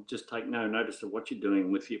 some will just take no notice of what you're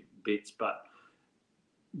doing with your bits, but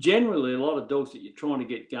generally a lot of dogs that you're trying to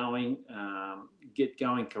get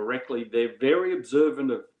going correctly, they're very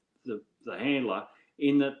observant of the handler,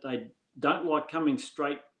 in that they don't like coming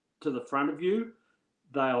straight to the front of you.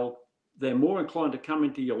 They're more inclined to come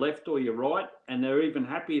into your left or your right, and they're even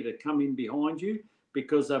happier to come in behind you,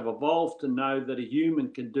 because they've evolved to know that a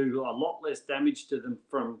human can do a lot less damage to them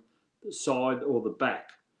from the side or the back.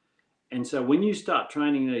 And so when you start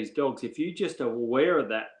training these dogs, if you just are aware of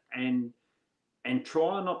that and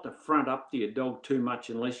try not to front up to your dog too much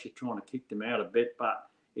unless you're trying to kick them out a bit, but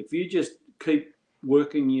if you just keep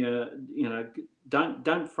working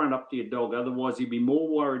don't front up to your dog, otherwise he'll be more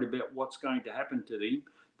worried about what's going to happen to him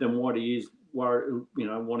than what he is worried,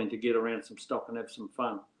 wanting to get around some stock and have some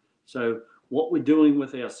fun. So what we're doing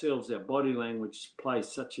with ourselves, our body language,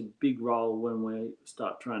 plays such a big role when we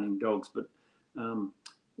start training dogs. But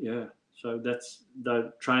so that's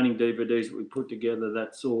the training DVDs that we put together.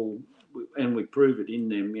 That's all, and we prove it in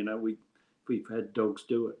them. We've had dogs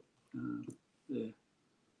do it.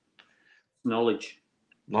 Knowledge.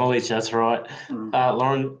 That's right.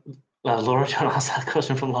 Lauren, Laura, do you want to ask that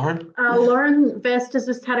question from Lauren? Lauren Vest has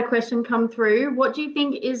just had a question come through. What do you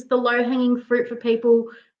think is the low-hanging fruit for people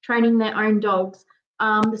training their own dogs?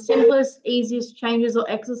 The simplest, easiest changes or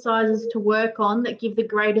exercises to work on that give the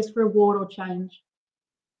greatest reward or change?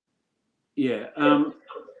 Yeah, I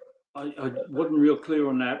wasn't real clear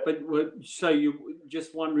on that, but so you're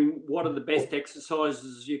just wondering what are the best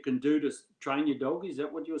exercises you can do to train your dog? Is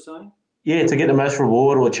that what you're saying? Yeah, to get the most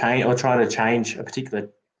reward or change, or trying to change a particular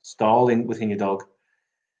style within your dog.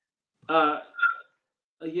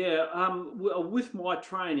 With my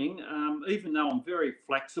training, even though I'm very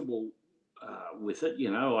flexible with it,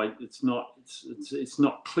 it's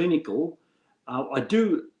not clinical.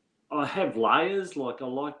 I have layers, like I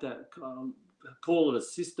like to call it a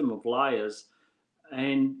system of layers,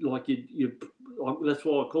 and like that's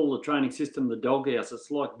why I call the training system the dog house.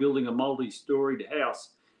 It's like building a multi-storied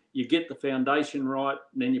house. You get the foundation right,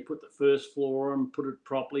 and then you put the first floor on, put it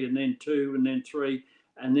properly, and then 2, and then 3.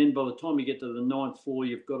 And then by the time you get to the 9th floor,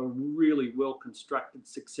 you've got a really well-constructed,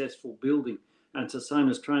 successful building. And it's the same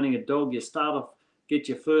as training a dog. You start off, get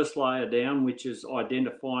your first layer down, which is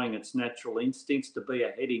identifying its natural instincts to be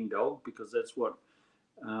a heading dog, because that's what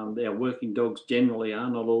our working dogs generally are.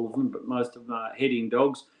 Not all of them, but most of them are heading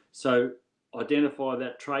dogs. So identify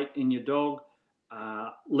that trait in your dog.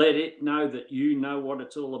 Let it know that you know what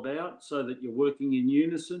it's all about, so that you're working in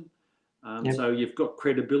unison. So you've got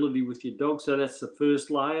credibility with your dog. So that's the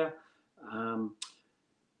first layer.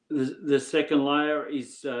 The second layer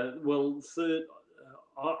is, third,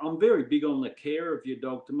 I'm very big on the care of your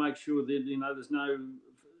dog to make sure that,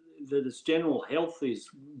 that its general health is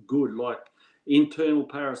good, like internal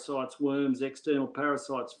parasites, worms, external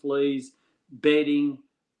parasites, fleas, bedding,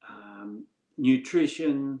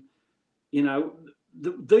 nutrition.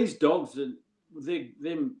 These dogs,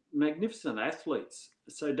 they're magnificent athletes.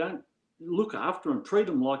 So don't look after them, treat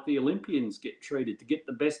them like the Olympians get treated to get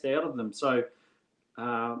the best out of them. So,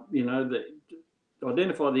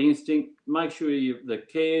 identify the instinct, make sure the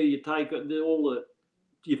care you take,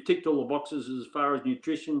 you've ticked all the boxes as far as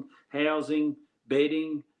nutrition, housing,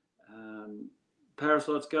 bedding,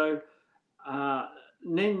 parasites go.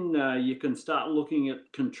 Then you can start looking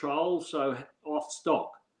at control, so off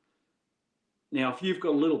stock. Now, if you've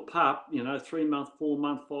got a little pup, 3 months, 4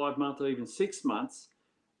 months, 5 months, or even 6 months,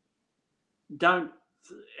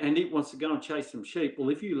 and it wants to go and chase some sheep. Well,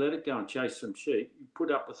 if you let it go and chase some sheep, you put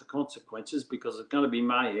up with the consequences, because it's going to be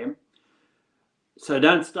mayhem. So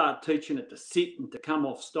don't start teaching it to sit and to come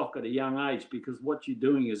off stock at a young age, because what you're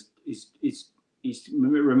doing is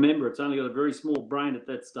remember, it's only got a very small brain at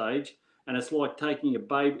that stage, and it's like taking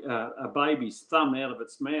a baby's thumb out of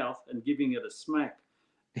its mouth and giving it a smack.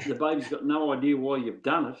 The baby's got no idea why you've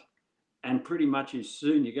done it, and pretty much as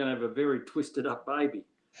soon you're going to have a very twisted up baby.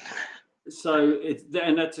 So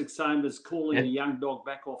and that's the same as calling a young dog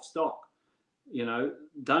back off stock. You know,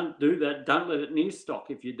 don't do that. Don't let it near stock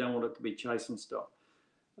if you don't want it to be chasing stock.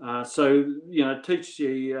 So, you know, teach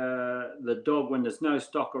the dog when there's no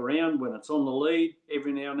stock around, when it's on the lead,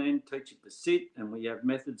 every now and then teach it to sit, and we have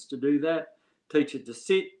methods to do that. Teach it to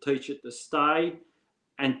sit, teach it to stay,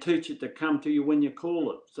 and teach it to come to you when you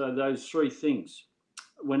call it. So those three things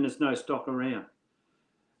when there's no stock around.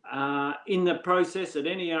 In the process, at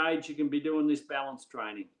any age, you can be doing this balance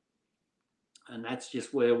training. And that's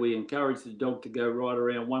just where we encourage the dog to go right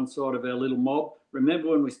around one side of our little mob. Remember,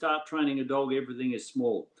 when we start training a dog, everything is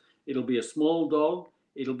small. It'll be a small dog.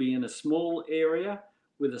 It'll be in a small area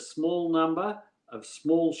with a small number of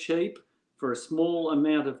small sheep for a small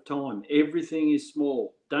amount of time. Everything is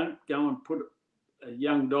small. Don't go and put a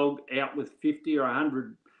young dog out with 50 or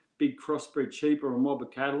 100 big crossbred sheep or a mob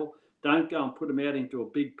of cattle. Don't go and put them out into a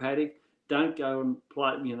big paddock. Don't go and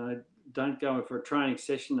play, you know, don't go for a training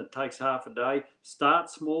session that takes half a day. Start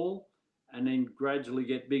small and then gradually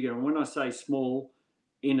get bigger. And when I say small,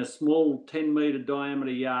 in a small 10-metre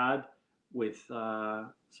diameter yard with,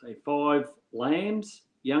 say, 5 lambs,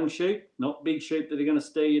 young sheep, not big sheep that are going to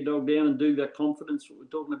stare your dog down and do that confidence what we're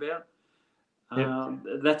talking about.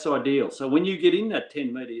 That's ideal. So when you get in that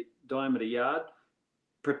 10-metre diameter yard,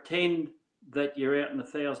 pretend that you're out in a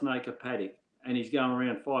 1,000-acre paddock and he's going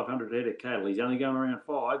around 500 head of cattle. He's only going around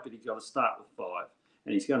 5, but he's got to start with 5.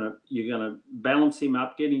 And you're going to balance him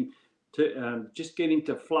up, get him to just get him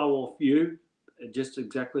to flow off you, just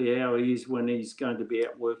exactly how he is when he's going to be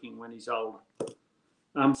out working when he's older.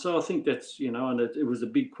 So I think that's, you know, and it was a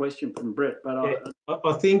big question from Brett, but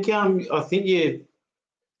I think you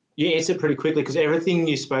answered pretty quickly, because everything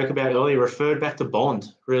you spoke about earlier referred back to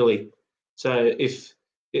bond, really. So if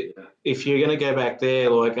you're going to go back there,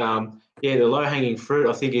 like the low-hanging fruit,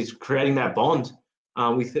 I think, is creating that bond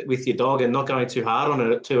with your dog and not going too hard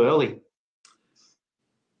on it too early.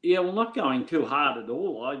 Yeah, well, not going too hard at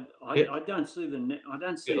all. I don't see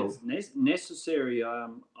it's necessary. I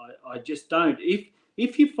just don't.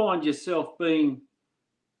 If you find yourself being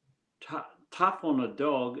tough on a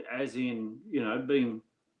dog, as in, you know, being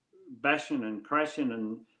bashing and crashing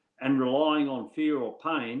and relying on fear or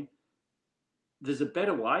pain, there's a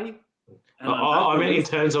better way. I mean, in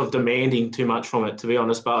terms of demanding too much from it, to be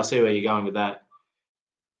honest, but I see where you're going with that.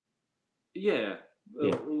 Yeah,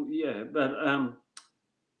 but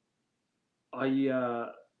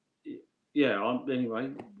anyway,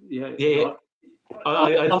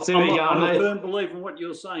 I see where you're going. I'm a firm believer in what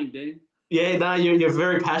you're saying, Dan. Yeah, no, you're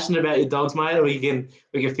very passionate about your dogs, mate. We can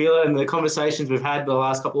feel it in the conversations we've had the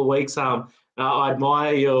last couple of weeks. I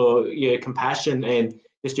admire your compassion and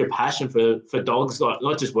just your passion for dogs, like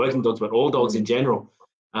not just working dogs, but all dogs in general.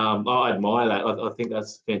 I admire that. I think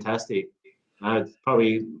that's fantastic.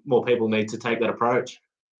 Probably more people need to take that approach.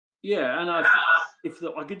 Yeah, and if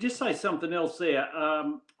I could just say something else there,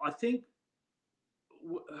 I think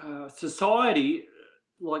society,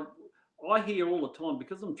 like, I hear all the time,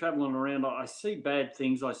 because I'm traveling around, I see bad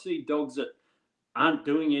things. I see dogs that aren't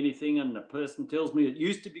doing anything, and the person tells me it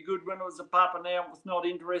used to be good when it was a pup and now it's not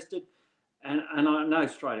interested. And I know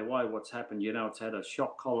straight away what's happened. You know, it's had a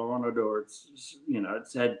shock collar on it, or it's, you know,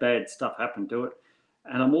 it's had bad stuff happen to it.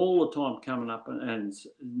 And I'm all the time coming up and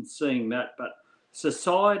seeing that. But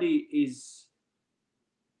society is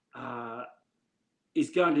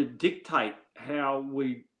going to dictate how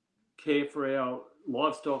we care for our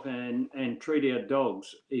livestock and treat our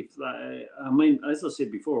dogs. I mean, as I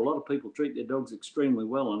said before, a lot of people treat their dogs extremely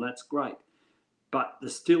well, and that's great. But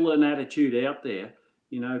there's still an attitude out there.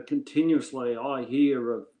 You know, continuously I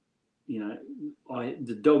hear of, you know,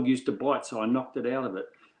 the dog used to bite, so I knocked it out of it.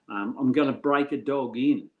 I'm going to break a dog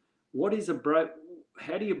in. What is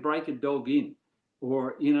how do you break a dog in?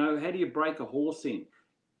 Or, you know, how do you break a horse in?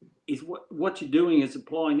 Is what you're doing is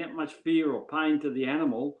applying that much fear or pain to the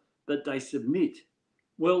animal that they submit.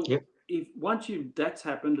 Well, if once that's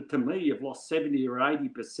happened, to me, you've lost 70 or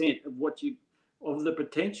 80% of the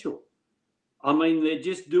potential. I mean, they're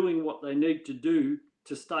just doing what they need to do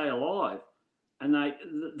to stay alive, and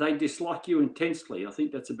they dislike you intensely. I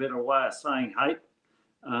think that's a better way of saying hate.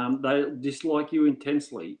 They dislike you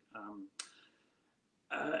intensely.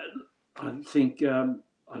 I think,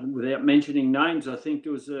 without mentioning names, I think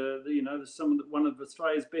there was one of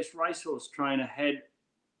Australia's best racehorse trainer had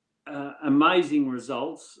amazing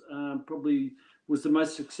results. Probably was the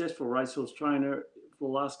most successful racehorse trainer for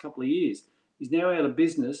the last couple of years. He's now out of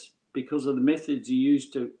business because of the methods he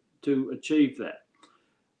used to to achieve that.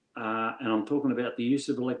 And I'm talking about the use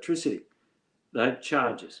of electricity, that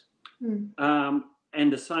charges.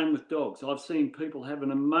 And the same with dogs. I've seen people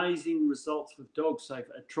having amazing results with dogs, say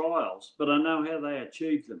at trials, but I know how they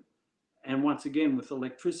achieve them. And once again, with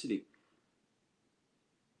electricity.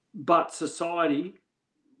 But society,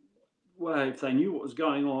 well, if they knew what was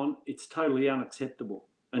going on, it's totally unacceptable.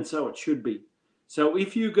 And so it should be. So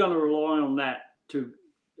if you're going to rely on that to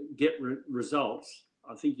get results,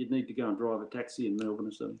 I think you'd need to go and drive a taxi in Melbourne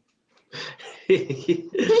or something.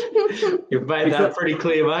 You've made that pretty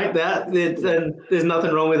clear, mate. And there's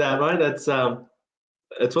nothing wrong with that, mate. That's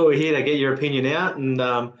what we're here to get your opinion out. And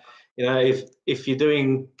you know, if you're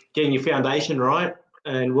getting your foundation right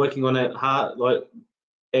and working on it hard,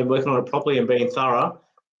 and working on it properly and being thorough,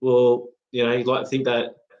 well, you know, you'd like to think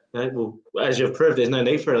that, you know, well, as you've proved, there's no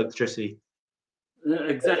need for electricity.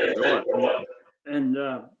 Exactly right. And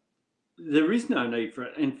there is no need for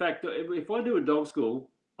it. In fact, if I do a dog school,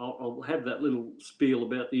 I'll have that little spiel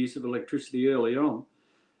about the use of electricity early on.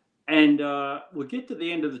 And we'll get to the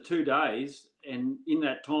end of the 2 days, and in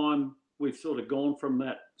that time, we've sort of gone from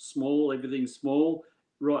that small, everything's small,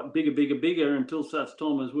 right, bigger, until such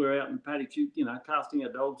time as we're out in paddocks, you know, casting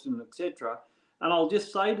our dogs and etc. And I'll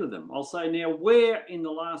just say to them, I'll say, now, where in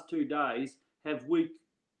the last 2 days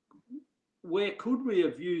where could we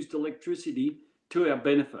have used electricity to our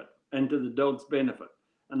benefit and to the dog's benefit?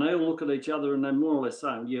 And they all look at each other and they more or less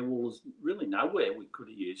say, yeah, well, there's really nowhere we could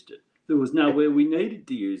have used it. There was nowhere we needed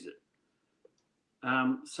to use it.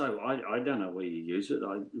 So I don't know where you use it.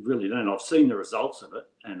 I really don't. I've seen the results of it,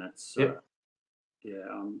 and it's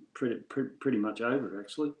I'm pretty much over it,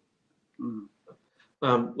 actually.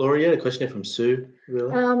 Laura, you had a question here from Sue.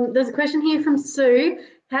 Really? There's a question here from Sue.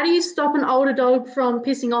 How do you stop an older dog from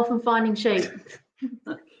pissing off and finding sheep?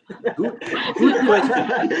 Good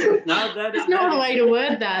question. No, that's not a way to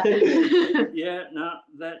word that. Yeah, no,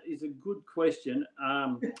 that is a good question.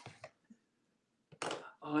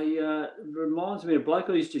 Reminds me of a bloke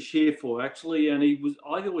I used to share for, actually, and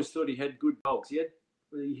I always thought he had good dogs.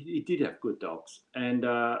 He did have good dogs, and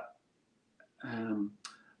I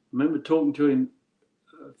remember talking to him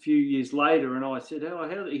a few years later, and I said,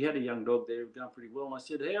 he had a young dog there, done pretty well, and I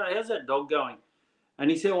said, how's that dog going? And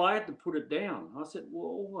he said, well, I had to put it down. I said,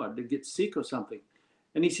 well, what, did it get sick or something?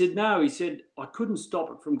 And he said, no, he said, I couldn't stop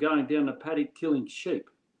it from going down the paddock killing sheep.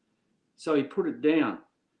 So he put it down.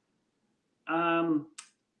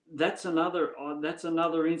 That's another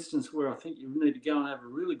instance where I think you need to go and have a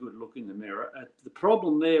really good look in the mirror. The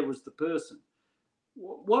problem there was the person.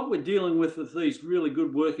 What we're dealing with these really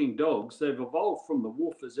good working dogs, they've evolved from the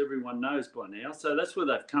wolf, as everyone knows by now. So that's where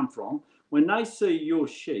they've come from. When they see your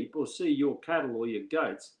sheep or see your cattle or your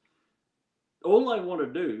goats, all they want to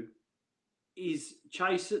do is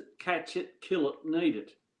chase it, catch it, kill it, and eat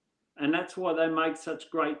it. And that's why they make such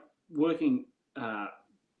great working,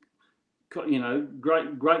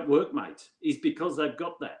 great workmates, is because they've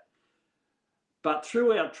got that. But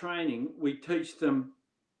through our training, we teach them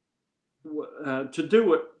to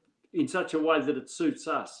do it in such a way that it suits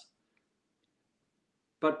us.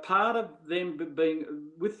 But part of them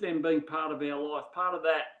being part of our life, part of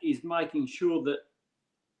that is making sure that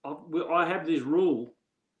I have this rule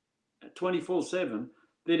 24/7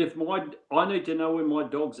 that I need to know where my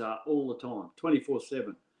dogs are all the time,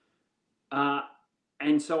 24/7.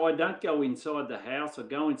 And so I don't go inside the house or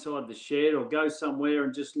go inside the shed or go somewhere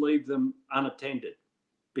and just leave them unattended,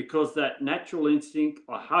 because that natural instinct,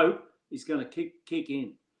 I hope, is going to kick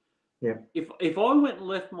in. Yeah. If I went and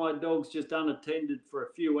left my dogs just unattended for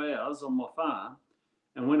a few hours on my farm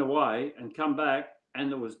and went away and come back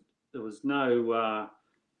and there was no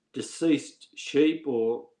deceased sheep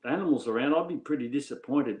or animals around, I'd be pretty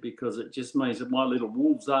disappointed, because it just means that my little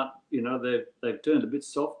wolves aren't, they've turned a bit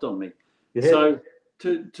soft on me. Yeah. So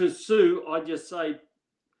to Sue, I just say,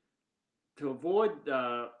 to avoid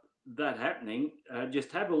that happening,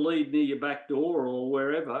 just have a lead near your back door or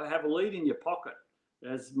wherever. Have a lead in your pocket.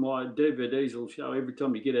 As my DVDs will show, every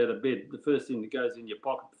time you get out of bed, the first thing that goes in your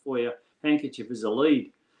pocket before your handkerchief is a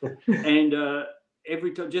lead. And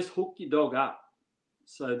every time, just hook your dog up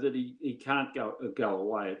so that he can't go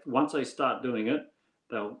away. Once they start doing it,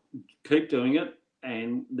 they'll keep doing it,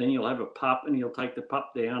 and then you'll have a pup, and you'll take the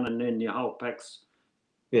pup down, and then your whole pack's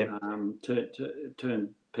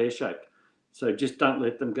turn pear-shaped. So just don't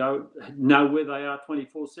let them go. Know where they are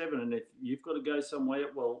 24/7, and if you've got to go somewhere,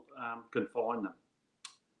 well, confine them.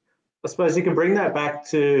 I suppose you can bring that back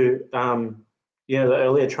to the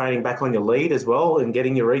earlier training back on your lead as well, and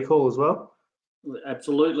getting your recall as well.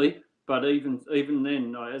 Absolutely, but even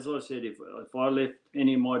then, as I said, if I left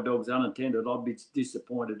any of my dogs unattended, I'd be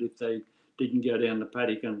disappointed if they didn't go down the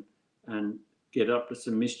paddock and and get up to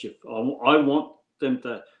some mischief. I want them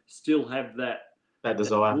to still have that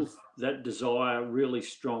desire really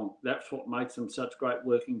strong. That's what makes them such great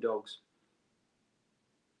working dogs.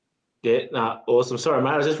 Yeah, awesome. Sorry,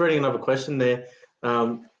 mate, I was just reading another question there.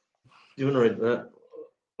 Do you want to read that?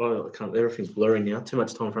 Oh, I can't. Everything's blurry now. Too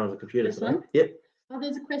much time in front of the computer. This one? Yep.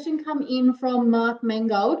 There's a question come in from Mark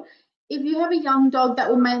Mengold. If you have a young dog that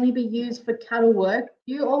will mainly be used for cattle work,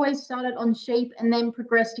 do you always start it on sheep and then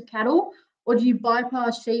progress to cattle, or do you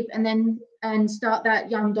bypass sheep and start that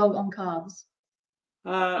young dog on calves?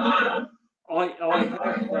 I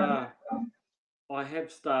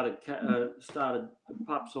have started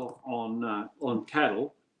pups off on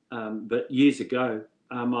cattle, but years ago.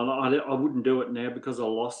 I wouldn't do it now because I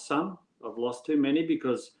lost some. I've lost too many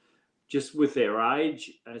because just with their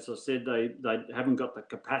age, as I said, they haven't got the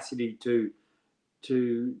capacity to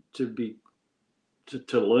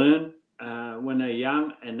learn when they're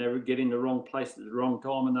young, and they get in the wrong place at the wrong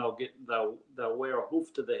time, and they'll wear a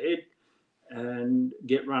hoof to the head and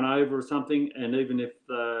get run over or something. And even if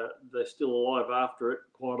they're still alive after it,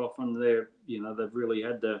 quite often they've really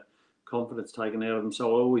had the confidence taken out of them. So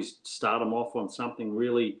I always start them off on something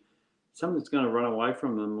that's going to run away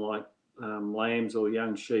from them, like lambs or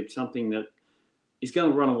young sheep, something that is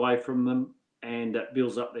going to run away from them, and that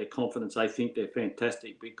builds up their confidence. They think they're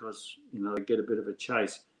fantastic because they get a bit of a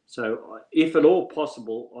chase. So if at all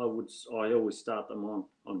possible, I always start them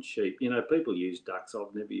on sheep. People use ducks.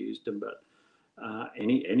 I've never used them, but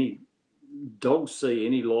any dogs see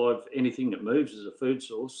anything that moves as a food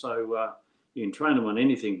source. So you can train them on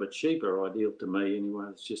anything, but sheep are ideal to me anyway.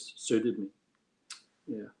 It's just suited me.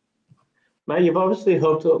 Yeah. Mate, you've obviously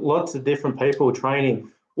helped lots of different people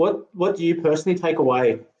training. What do you personally take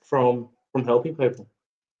away from helping people?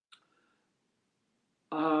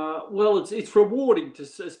 Well, it's rewarding to,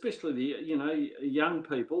 especially the young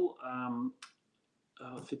people.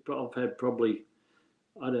 I think I've had probably,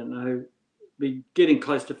 I don't know, be getting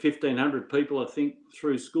close to 1,500 people, I think,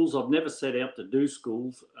 through schools. I've never set out to do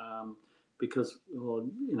schools because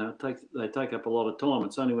they take up a lot of time.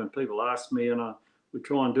 It's only when people ask me and we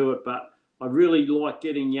try and do it. But I really like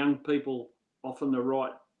getting young people off on the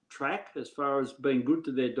right track as far as being good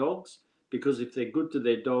to their dogs, because if they're good to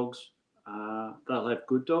their dogs, they'll have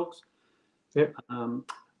good dogs. Yep.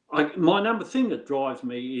 My number thing that drives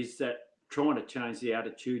me is that trying to change the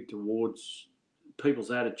attitude towards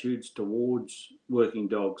people's attitudes towards working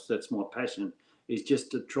dogs. That's my passion, is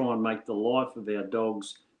just to try and make the life of our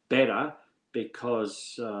dogs better,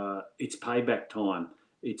 because it's payback time.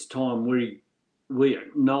 It's time we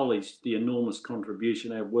acknowledge the enormous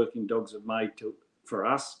contribution our working dogs have made for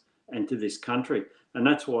us and to this country. And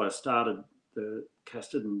that's why I started the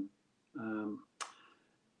Casterton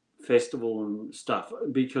festival and stuff,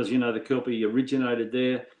 because the Kelpie originated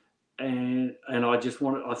there, and I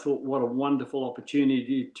thought what a wonderful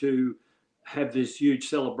opportunity to have this huge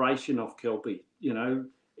celebration of Kelpie.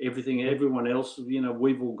 Everyone else,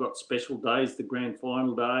 we've all got special days, the grand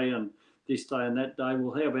final day and this day and that day.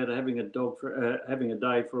 Well, how about having a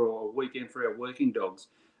day for a weekend for our working dogs?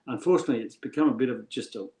 Unfortunately, it's become a bit of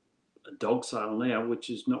just a dog sale now, which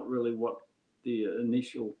is not really what the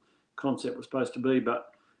initial concept was supposed to be.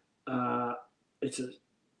 But I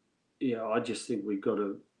just think we've got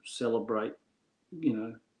to celebrate,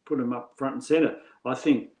 put them up front and centre. I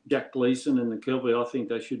think Jack Gleeson and the Kelpie, I think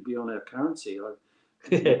they should be on our currency.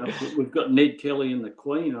 We've got Ned Kelly and the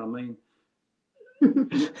Queen. I mean,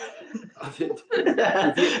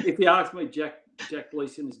 if you ask me, Jack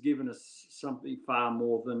Gleeson has given us something far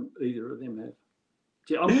more than either of them have.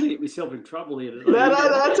 I'm going to get myself in trouble here today. No,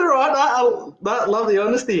 that's all right. I love the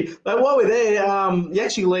honesty. But while we're there, you're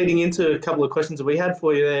actually leading into a couple of questions that we had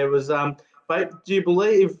for you there was, but do you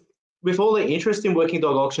believe, with all the interest in working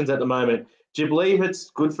dog auctions at the moment, do you believe it's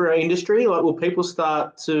good for our industry? Like, will people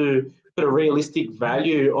start to put a realistic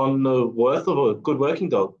value on the worth of a good working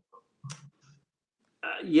dog?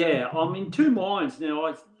 Yeah, I'm in two minds now.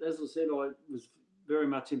 As I said, I was very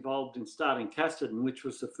much involved in starting Casterton, which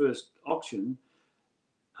was the first auction.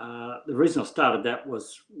 The reason I started that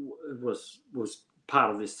was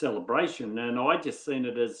part of this celebration, and I just seen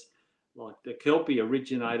it as like the Kelpie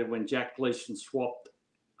originated when Jack Gleeson swapped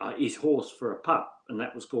his horse for a pup, and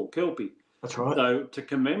that was called Kelpie. That's right. So to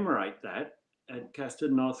commemorate that at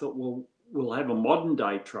Casterton, I thought, well, we'll have a modern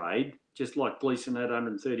day trade, just like Gleeson had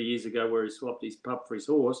 130 years ago, where he swapped his pup for his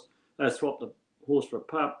horse. Swapped the horse for a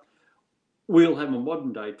pup. We'll have a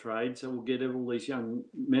modern day trade, so we'll get all these young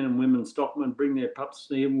men and women stockmen, bring their pups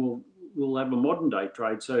here, and we'll have a modern day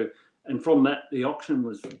trade. So, and from that, the auction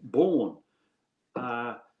was born.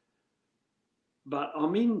 But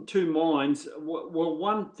I'm in two minds. Well,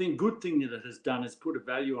 one thing, good thing that it has done is put a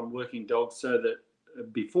value on working dogs, so that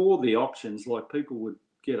before the auctions, like people would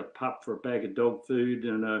get a pup for a bag of dog food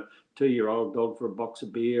and a 2-year-old dog for a box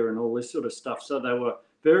of beer and all this sort of stuff. So they were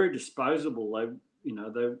very disposable.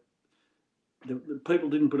 The people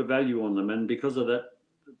didn't put a value on them, and because of that,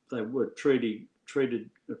 they were treated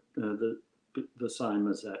the same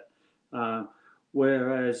as that.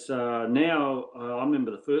 Whereas now, I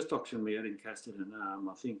remember the first auction we had in Casterton.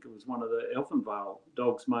 I think it was one of the Elfinvale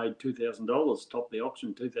dogs made $2,000, topped the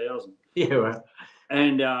auction, 2,000. Yeah, right.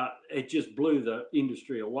 And it just blew the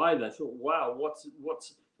industry away. They thought, wow, what's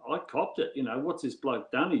I copped it, what's this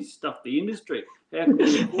bloke done? He's stuffed the industry. How can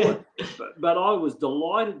we afford it? But I was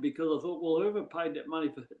delighted, because I thought, well, whoever paid that money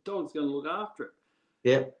for the dog's going to look after it.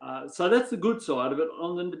 Yeah. So that's the good side of it.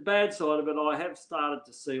 On the bad side of it, I have started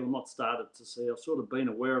to see, or not started to see, I've sort of been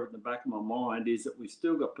aware of it in the back of my mind, is that we've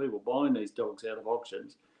still got people buying these dogs out of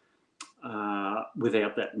auctions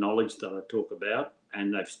without that knowledge that I talk about.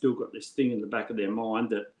 And they've still got this thing in the back of their mind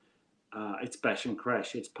that it's bash and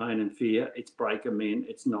crash, it's pain and fear, it's break them in,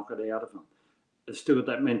 it's knock it out of them. They've still got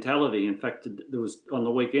that mentality. In fact, there was, on the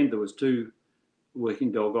weekend, there was 2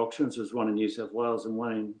 working dog auctions. There was one in New South Wales and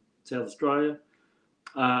one in South Australia.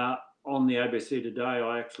 On the ABC today,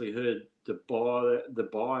 I actually heard the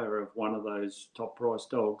buyer of one of those top price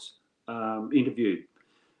dogs interviewed,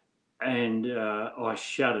 and I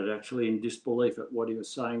shuddered actually in disbelief at what he was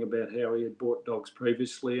saying about how he had bought dogs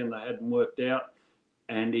previously and they hadn't worked out,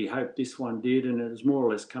 and he hoped this one did, and it was more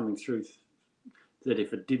or less coming through that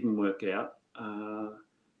if it didn't work out,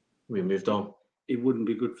 we moved on. It wouldn't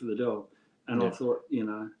be good for the dog. And yeah. I thought,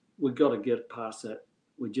 we've got to get past that.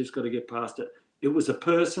 We just got to get past it. It was a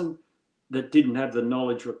person that didn't have the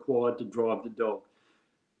knowledge required to drive the dog.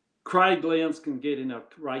 Craig Lowndes can get in a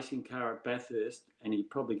racing car at Bathurst and he's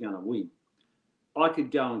probably going to win. I could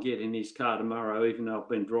go and get in his car tomorrow, even though I've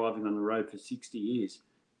been driving on the road for 60 years.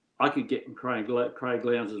 I could get in Craig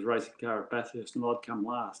Lowndes' racing car at Bathurst and I'd come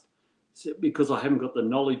last, because I haven't got the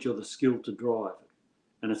knowledge or the skill to drive.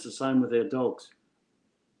 And it's the same with our dogs.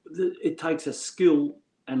 It takes a skill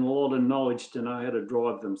and a lot of knowledge to know how to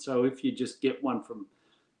drive them. So if you just get one from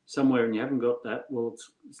somewhere and you haven't got that, well,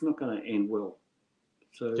 it's not going to end well.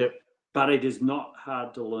 So, yep. But it is not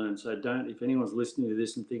hard to learn. So if anyone's listening to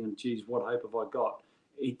this and thinking, geez, what hope have I got?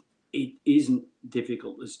 It isn't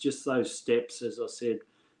difficult. It's just those steps, as I said,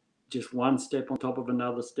 just one step on top of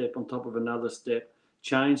another step on top of another step.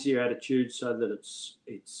 Change your attitude so that it's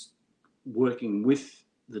working with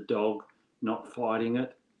the dog, not fighting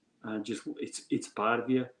it. It's part of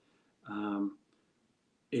you.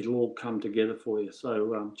 It'll all come together for you.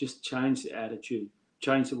 So just change the attitude,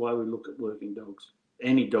 change the way we look at working dogs.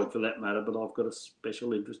 Any dog for that matter, but I've got a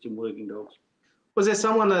special interest in working dogs. Was there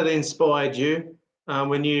someone that inspired you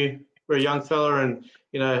when you were a young fella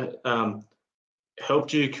and,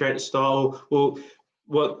 helped you create a style? Well,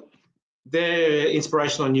 what their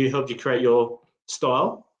inspiration on you helped you create your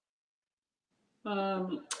style? I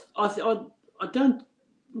wouldn't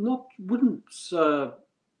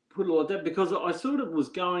put it like that, because I sort of was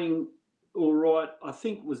going all right. I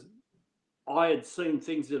think I had seen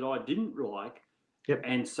things that I didn't like. Yep.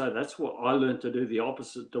 And so that's what I learned to do, the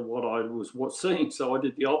opposite to what I was seeing. So I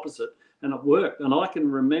did the opposite and it worked. And I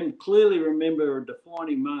can clearly remember a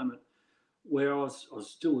defining moment where I was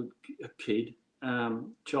still a kid,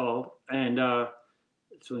 child. And so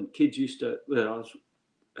when kids used to,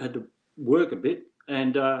 had to work a bit.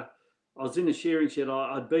 And I was in a shearing shed.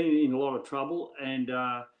 I'd been in a lot of trouble, and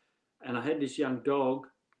I had this young dog,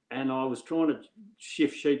 and I was trying to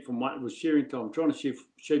shift sheep from one. It was shearing time. Trying to shift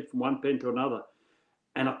sheep from one pen to another,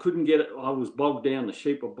 and I couldn't get it. I was bogged down. The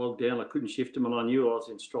sheep were bogged down. I couldn't shift them, and I knew I was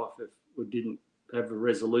in strife if we didn't have a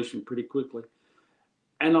resolution pretty quickly.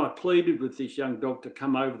 And I pleaded with this young dog to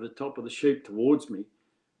come over the top of the sheep towards me,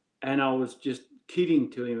 and I was just kidding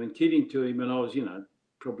to him, and I was,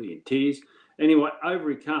 probably in tears. Anyway, over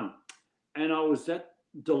he come, and I was that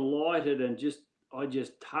delighted, and I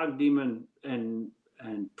just hugged him and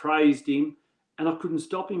praised him, and I couldn't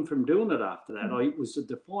stop him from doing it after that. It was a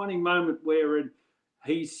defining moment where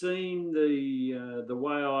he seen the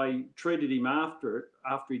way I treated him after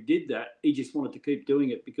he did that. He just wanted to keep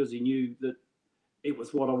doing it because he knew that it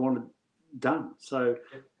was what I wanted done. So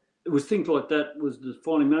it was things like that was the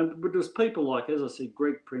defining moment. But there was people like, as I said,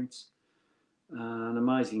 Greg Prince, an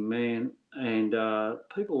amazing man, and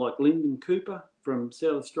people like Lyndon Cooper from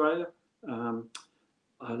South Australia. I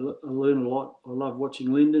learned a lot. I love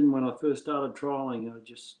watching Lyndon. When I first started trialling,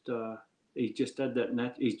 he just had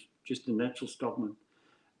that. He's just a natural stockman.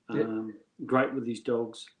 Great with his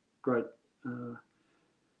dogs. Great.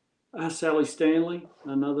 Sally Stanley,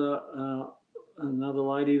 another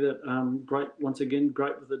lady that great, once again,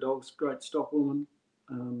 great with the dogs, great stock woman.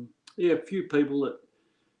 Yeah, a few people that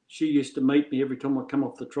she used to meet me every time I come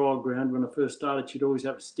off the trial ground. When I first started, she'd always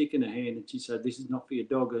have a stick in her hand and she'd say, "This is not for your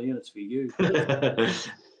dog, Ian, it's for you."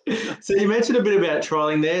 So you mentioned a bit about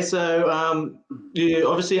trialling there. So you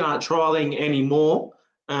obviously aren't trialling anymore,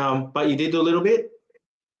 but you did do a little bit.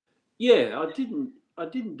 Yeah, I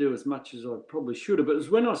didn't do as much as I probably should have. But it was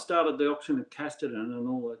when I started the auction at Casterton and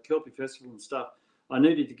all the Kelpie Festival and stuff. I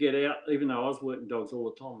needed to get out, even though I was working dogs all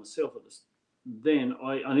the time myself. Then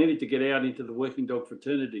I needed to get out into the working dog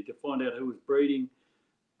fraternity to find out who was breeding,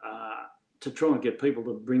 to try and get people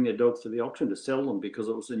to bring their dogs to the auction to sell them, because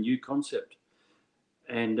it was a new concept.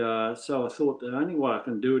 And so I thought the only way I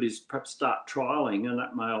can do it is perhaps start trialling, and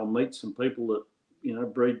that way I'll meet some people that, you know,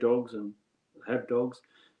 breed dogs and have dogs.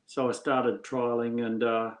 So I started trialling, and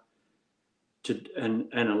I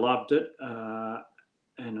loved it,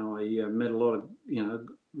 and I met a lot of, you know,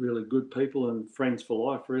 really good people and friends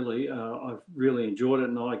for life. Really, I've really enjoyed it,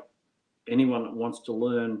 and anyone that wants to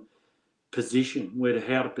learn position,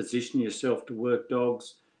 how to position yourself to work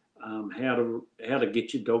dogs, how to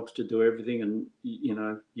get your dogs to do everything, and you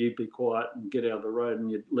know, you be quiet and get out of the road and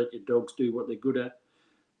you let your dogs do what they're good at.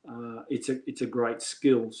 It's a great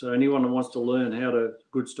skill. So anyone that wants to learn how to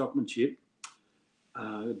good stockmanship,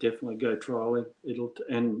 definitely go trialing.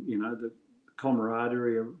 And you know, the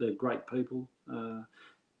camaraderie, they're great people,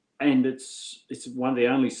 and it's one of the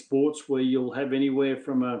only sports where you'll have anywhere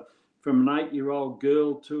from an 8-year-old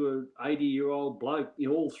girl to an 80-year-old bloke,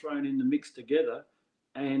 you're all thrown in the mix together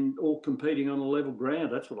and all competing on a level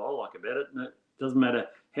ground. That's what I like about it. And it doesn't matter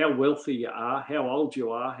how wealthy you are, how old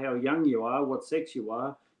you are, how young you are, what sex you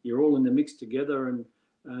are, you're all in the mix together.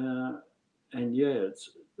 And yeah, it's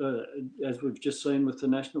as we've just seen with the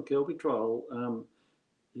National Kelpie Trial,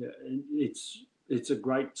 yeah, it's a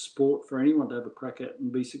great sport for anyone to have a crack at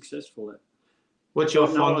and be successall at. What's your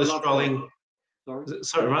fondest trialling?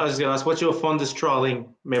 Sorry, I was going to ask, what's your fondest trialling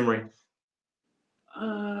memory?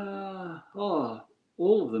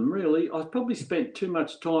 All of them, really. I've probably spent too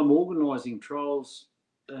much time organising trials,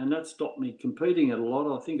 and that stopped me competing at a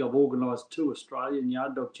lot. I think I've organised 2 Australian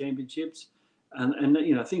Yard Dog Championships, and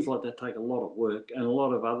you know, things like that take a lot of work, and a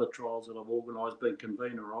lot of other trials that I've organised, been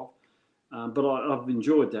convener of. But I've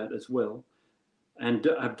enjoyed that as well, and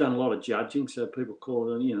I've done a lot of judging. So people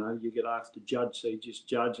call it, you know, you get asked to judge, so you just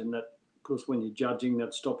judge, and that, of course, when you're judging,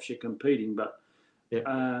 that stops you competing. But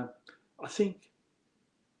yeah. I think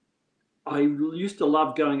I used to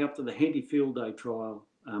love going up to the Henty Field Day trial.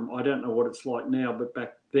 I don't know what it's like now, but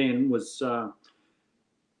back then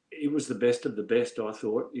it was the best of the best, I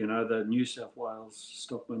thought. You know, the New South Wales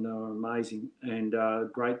stockmen are amazing, and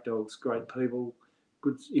great dogs, great people,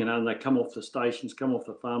 good, you know, and they come off the stations, come off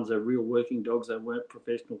the farms, they're real working dogs, they weren't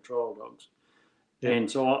professional trial dogs. Yeah. And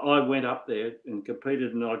so I went up there and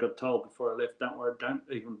competed, and I got told before I left, don't worry, don't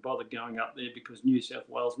even bother going up there, because New South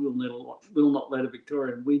Wales will not let a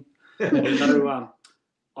Victorian win. So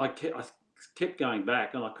I kept going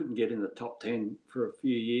back, and I couldn't get in the top 10 for a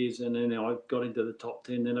few years, and then I got into the top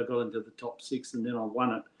 10, then I got into the top 6, and then I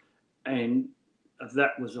won it. And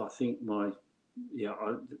that was, I think,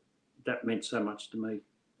 that meant so much to me.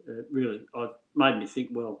 Really, it made me think,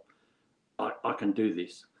 well, I can do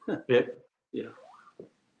this. Yeah.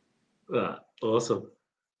 Awesome.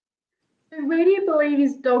 So where do you believe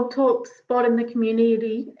is Dog Talk's spot in the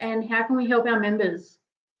community, and how can we help our members?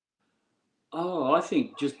 Oh, I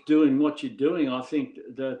think just doing what you're doing. I think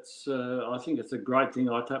it's a great thing.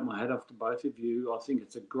 I take my hat off to both of you. I think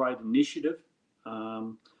it's a great initiative.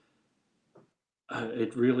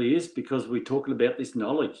 It really is, because we're talking about this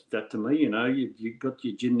knowledge. That, to me, you know, you've got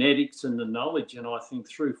your genetics and the knowledge, and I think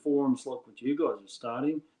through forums like what you guys are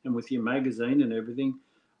starting, and with your magazine and everything,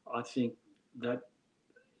 I think that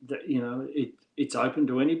you know, it's open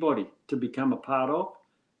to anybody to become a part of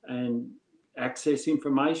and access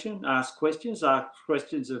information, ask questions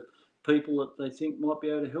of people that they think might be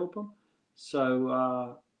able to help them.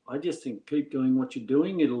 So I just think keep doing what you're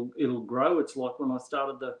doing. It'll grow. It's like when I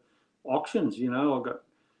started the auctions, you know,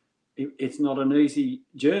 it's not an easy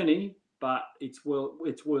journey, but it's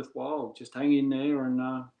worthwhile. Just hang in there,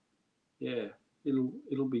 and yeah,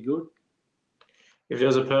 it'll be good. If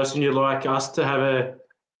there's a person you'd like us to have a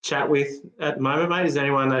chat with at the moment, mate, is there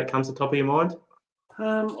anyone that comes to the top of your mind?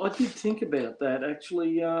 I did think about that,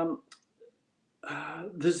 actually.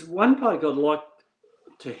 There's one bloke I'd like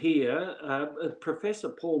to hear, Professor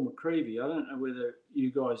Paul McCreevy. I don't know whether you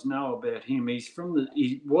guys know about him.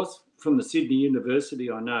 He was from the Sydney University,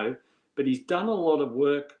 I know, but he's done a lot of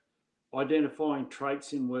work identifying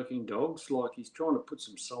traits in working dogs, like he's trying to put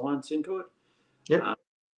some science into it. Yep.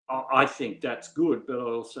 I think that's good, but I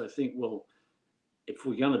also think, well, if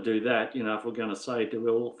we're going to do that, if we're going to say to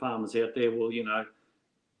all farmers out there, well,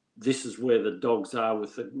 this is where the dogs are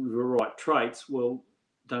with the right traits, well,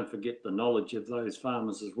 don't forget the knowledge of those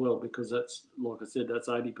farmers as well, because that's, like I said, that's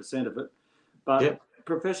 80% of it. But yep.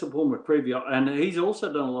 Professor Paul McCreevy, and he's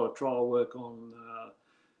also done a lot of trial work on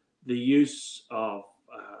the use of,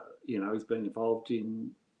 he's been involved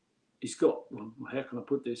in, how can I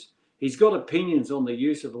put this? He's got opinions on the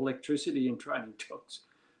use of electricity in training dogs.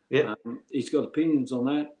 Yeah. He's got opinions on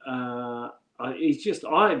that.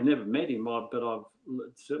 I've never met him, but I've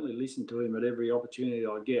certainly listened to him at every opportunity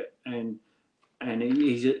I get. And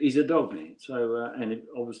he's a dog man. So, and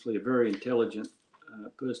obviously a very intelligent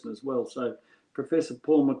person as well. So Professor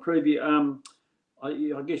Paul McCreevy,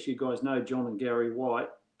 I guess you guys know John and Gary White.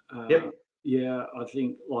 Yep. Yeah, I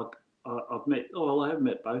think I have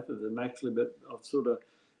met both of them actually, but I've sort of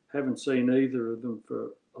haven't seen either of them for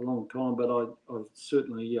a long time. But I've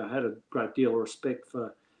certainly had a great deal of respect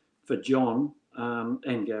for John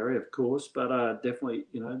and Gary, of course. But definitely,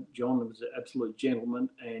 John was an absolute gentleman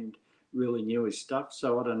and really knew his stuff.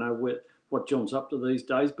 So I don't know what John's up to these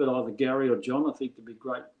days, but either Gary or John, I think, would be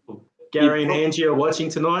great. Gary and Angie are watching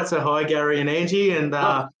tonight, so hi, Gary and Angie, and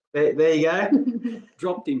there you go.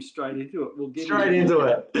 Dropped him straight into it. We'll get straight into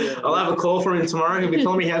it. Yeah. I'll have a call from him tomorrow. He'll be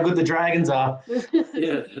telling me how good the Dragons are.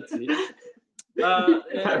 Yeah, that's it.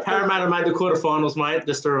 Parramatta made the quarterfinals, mate.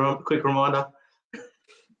 Just a quick reminder.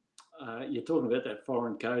 You're talking about that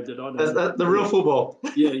foreign code that I don't know. The real football.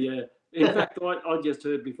 Yeah. In fact, I just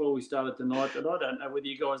heard before we started tonight that I don't know whether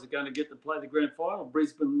you guys are going to get to play the grand final.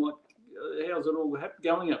 Brisbane, how's it all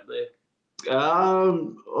going up there?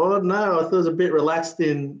 Oh no, I thought it was a bit relaxed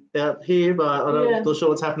out here, but I'm not sure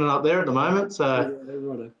what's happening up there at the moment. So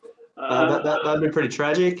that'd be pretty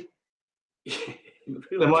tragic.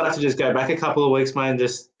 They might have to just go back a couple of weeks, mate, and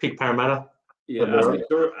just pick Parramatta. Yeah,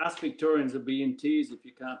 us Victorians will be in tears if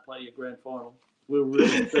you can't play your grand final. We're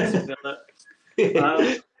really stressed about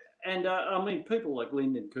that. And I mean, people like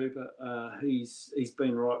Lyndon Cooper, he's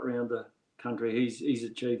been right around the country. He's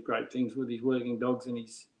achieved great things with his working dogs, and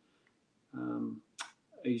he's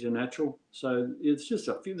a natural. So it's just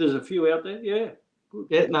there's a few out there. Yeah. Good.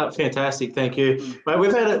 Yeah, no, fantastic. Thank you, mate.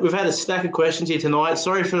 We've had a stack of questions here tonight.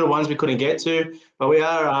 Sorry for the ones we couldn't get to, but we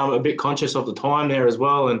are a bit conscious of the time there as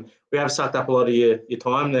well, and we have sucked up a lot of your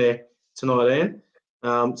time there tonight,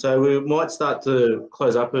 Ian. So we might start to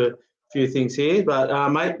close up a few things here. But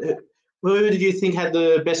mate, who did you think had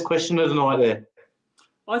the best question of the night there?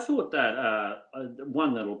 I thought that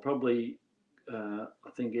one that'll probably. I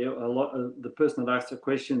think a lot of the person that asked the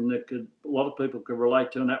question that a lot of people could relate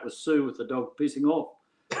to, and that was Sue with the dog pissing off.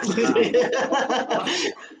 I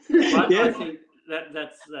think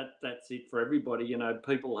that's it for everybody.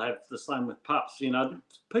 People have the same with pups.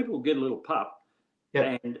 People get a little pup,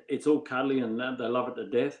 and it's all cuddly and they love it to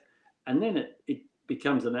death, and then it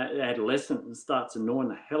becomes an adolescent and starts annoying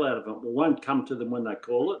the hell out of them. It won't come to them when they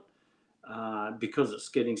call it because it's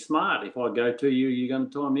getting smart. If I go to you, you're going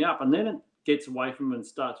to tie me up, and then it gets away from them and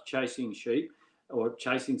starts chasing sheep or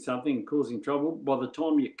chasing something and causing trouble. By the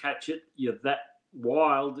time you catch it, you're that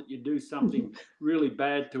wild that you do something really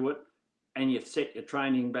bad to it, and you've set your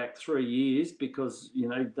training back 3 years because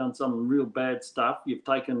you've done some real bad stuff. You've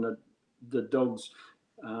taken the dog's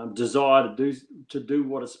desire to do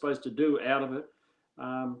what it's supposed to do out of it.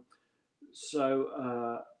 I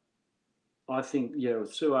think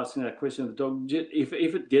Sue asking that question of the dog, if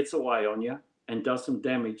it gets away on you and does some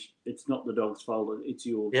damage, it's not the dog's fault, it's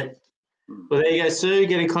yours. Yep. Well, there you go, Sue.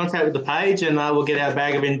 Get in contact with the page and we'll get our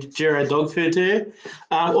bag of Enduro dog food to you.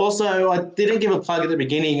 Also, I didn't give a plug at the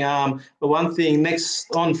beginning, but one thing,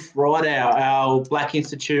 on Friday, our Black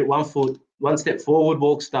Institute One Step Forward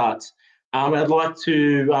walk starts. I'd like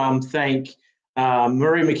to thank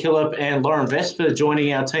Marie McKillop and Lauren Vest for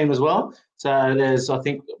joining our team as well. So there's, I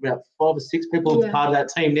think, about 5 or 6 people part of that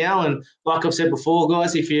team now. And like I've said before,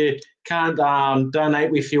 guys, if you can't donate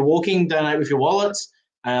with your walking, donate with your wallets.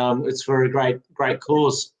 It's for a great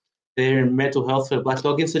cause there in mental health for Black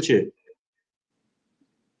Dog Institute.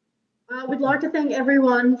 We'd like to thank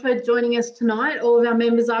everyone for joining us tonight, all of our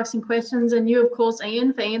members asking questions, and you, of course,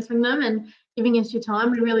 Ian, for answering them and giving us your time.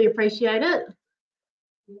 We really appreciate it.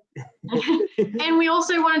 And we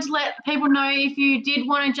also wanted to let people know, if you did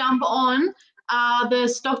want to jump on, the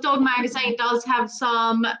Stock Dog magazine does have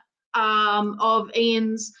some of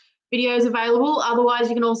Ian's videos available. Otherwise,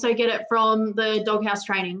 you can also get it from the Doghouse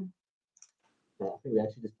Training. I think we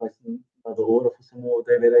actually just placed another order for some more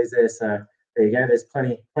DVDs there. So there you go. There's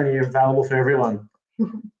plenty available for everyone.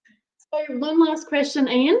 So one last question,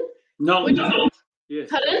 Ian. No. Would you- Yes.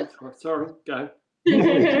 Pardon? Sorry. Go.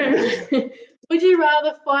 Would you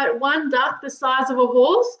rather fight one duck the size of a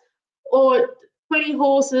horse or 20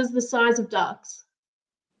 horses the size of ducks?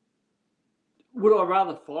 Would I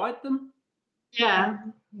rather fight them? Yeah.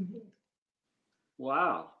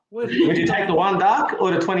 Wow. Would you take the one duck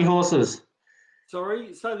or the 20 horses?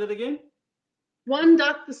 Sorry, say that again. One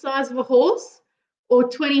duck the size of a horse or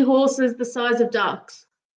 20 horses the size of ducks?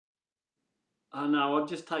 Oh, no, I'll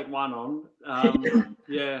just take one on.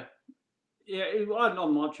 Yeah. Yeah,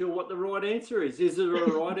 I'm not sure what the right answer is. Is there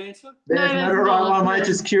a right answer? There's no right one, mate.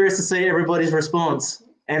 Just curious to see everybody's response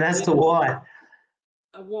and as to why.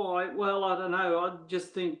 Why? Well, I don't know. I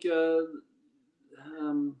just think, yeah,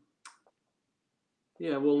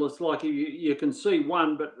 well, it's like you can see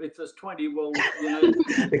one, but if there's 20, well, you know.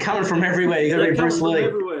 They're coming from everywhere. You got to be Bruce Lee.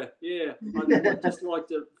 Everywhere. Yeah. I'd just like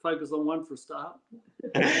to focus on one for a start.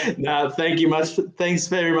 No, thanks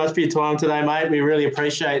very much for your time today, mate. We really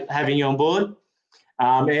appreciate having you on board,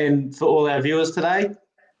 and for all our viewers today.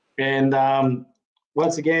 And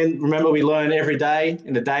once again, remember, we learn every day,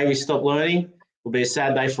 and the day we stop learning will be a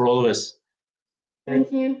sad day for all of us.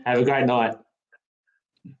 Thank you. Have a great night.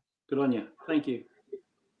 Good on you. Thank you.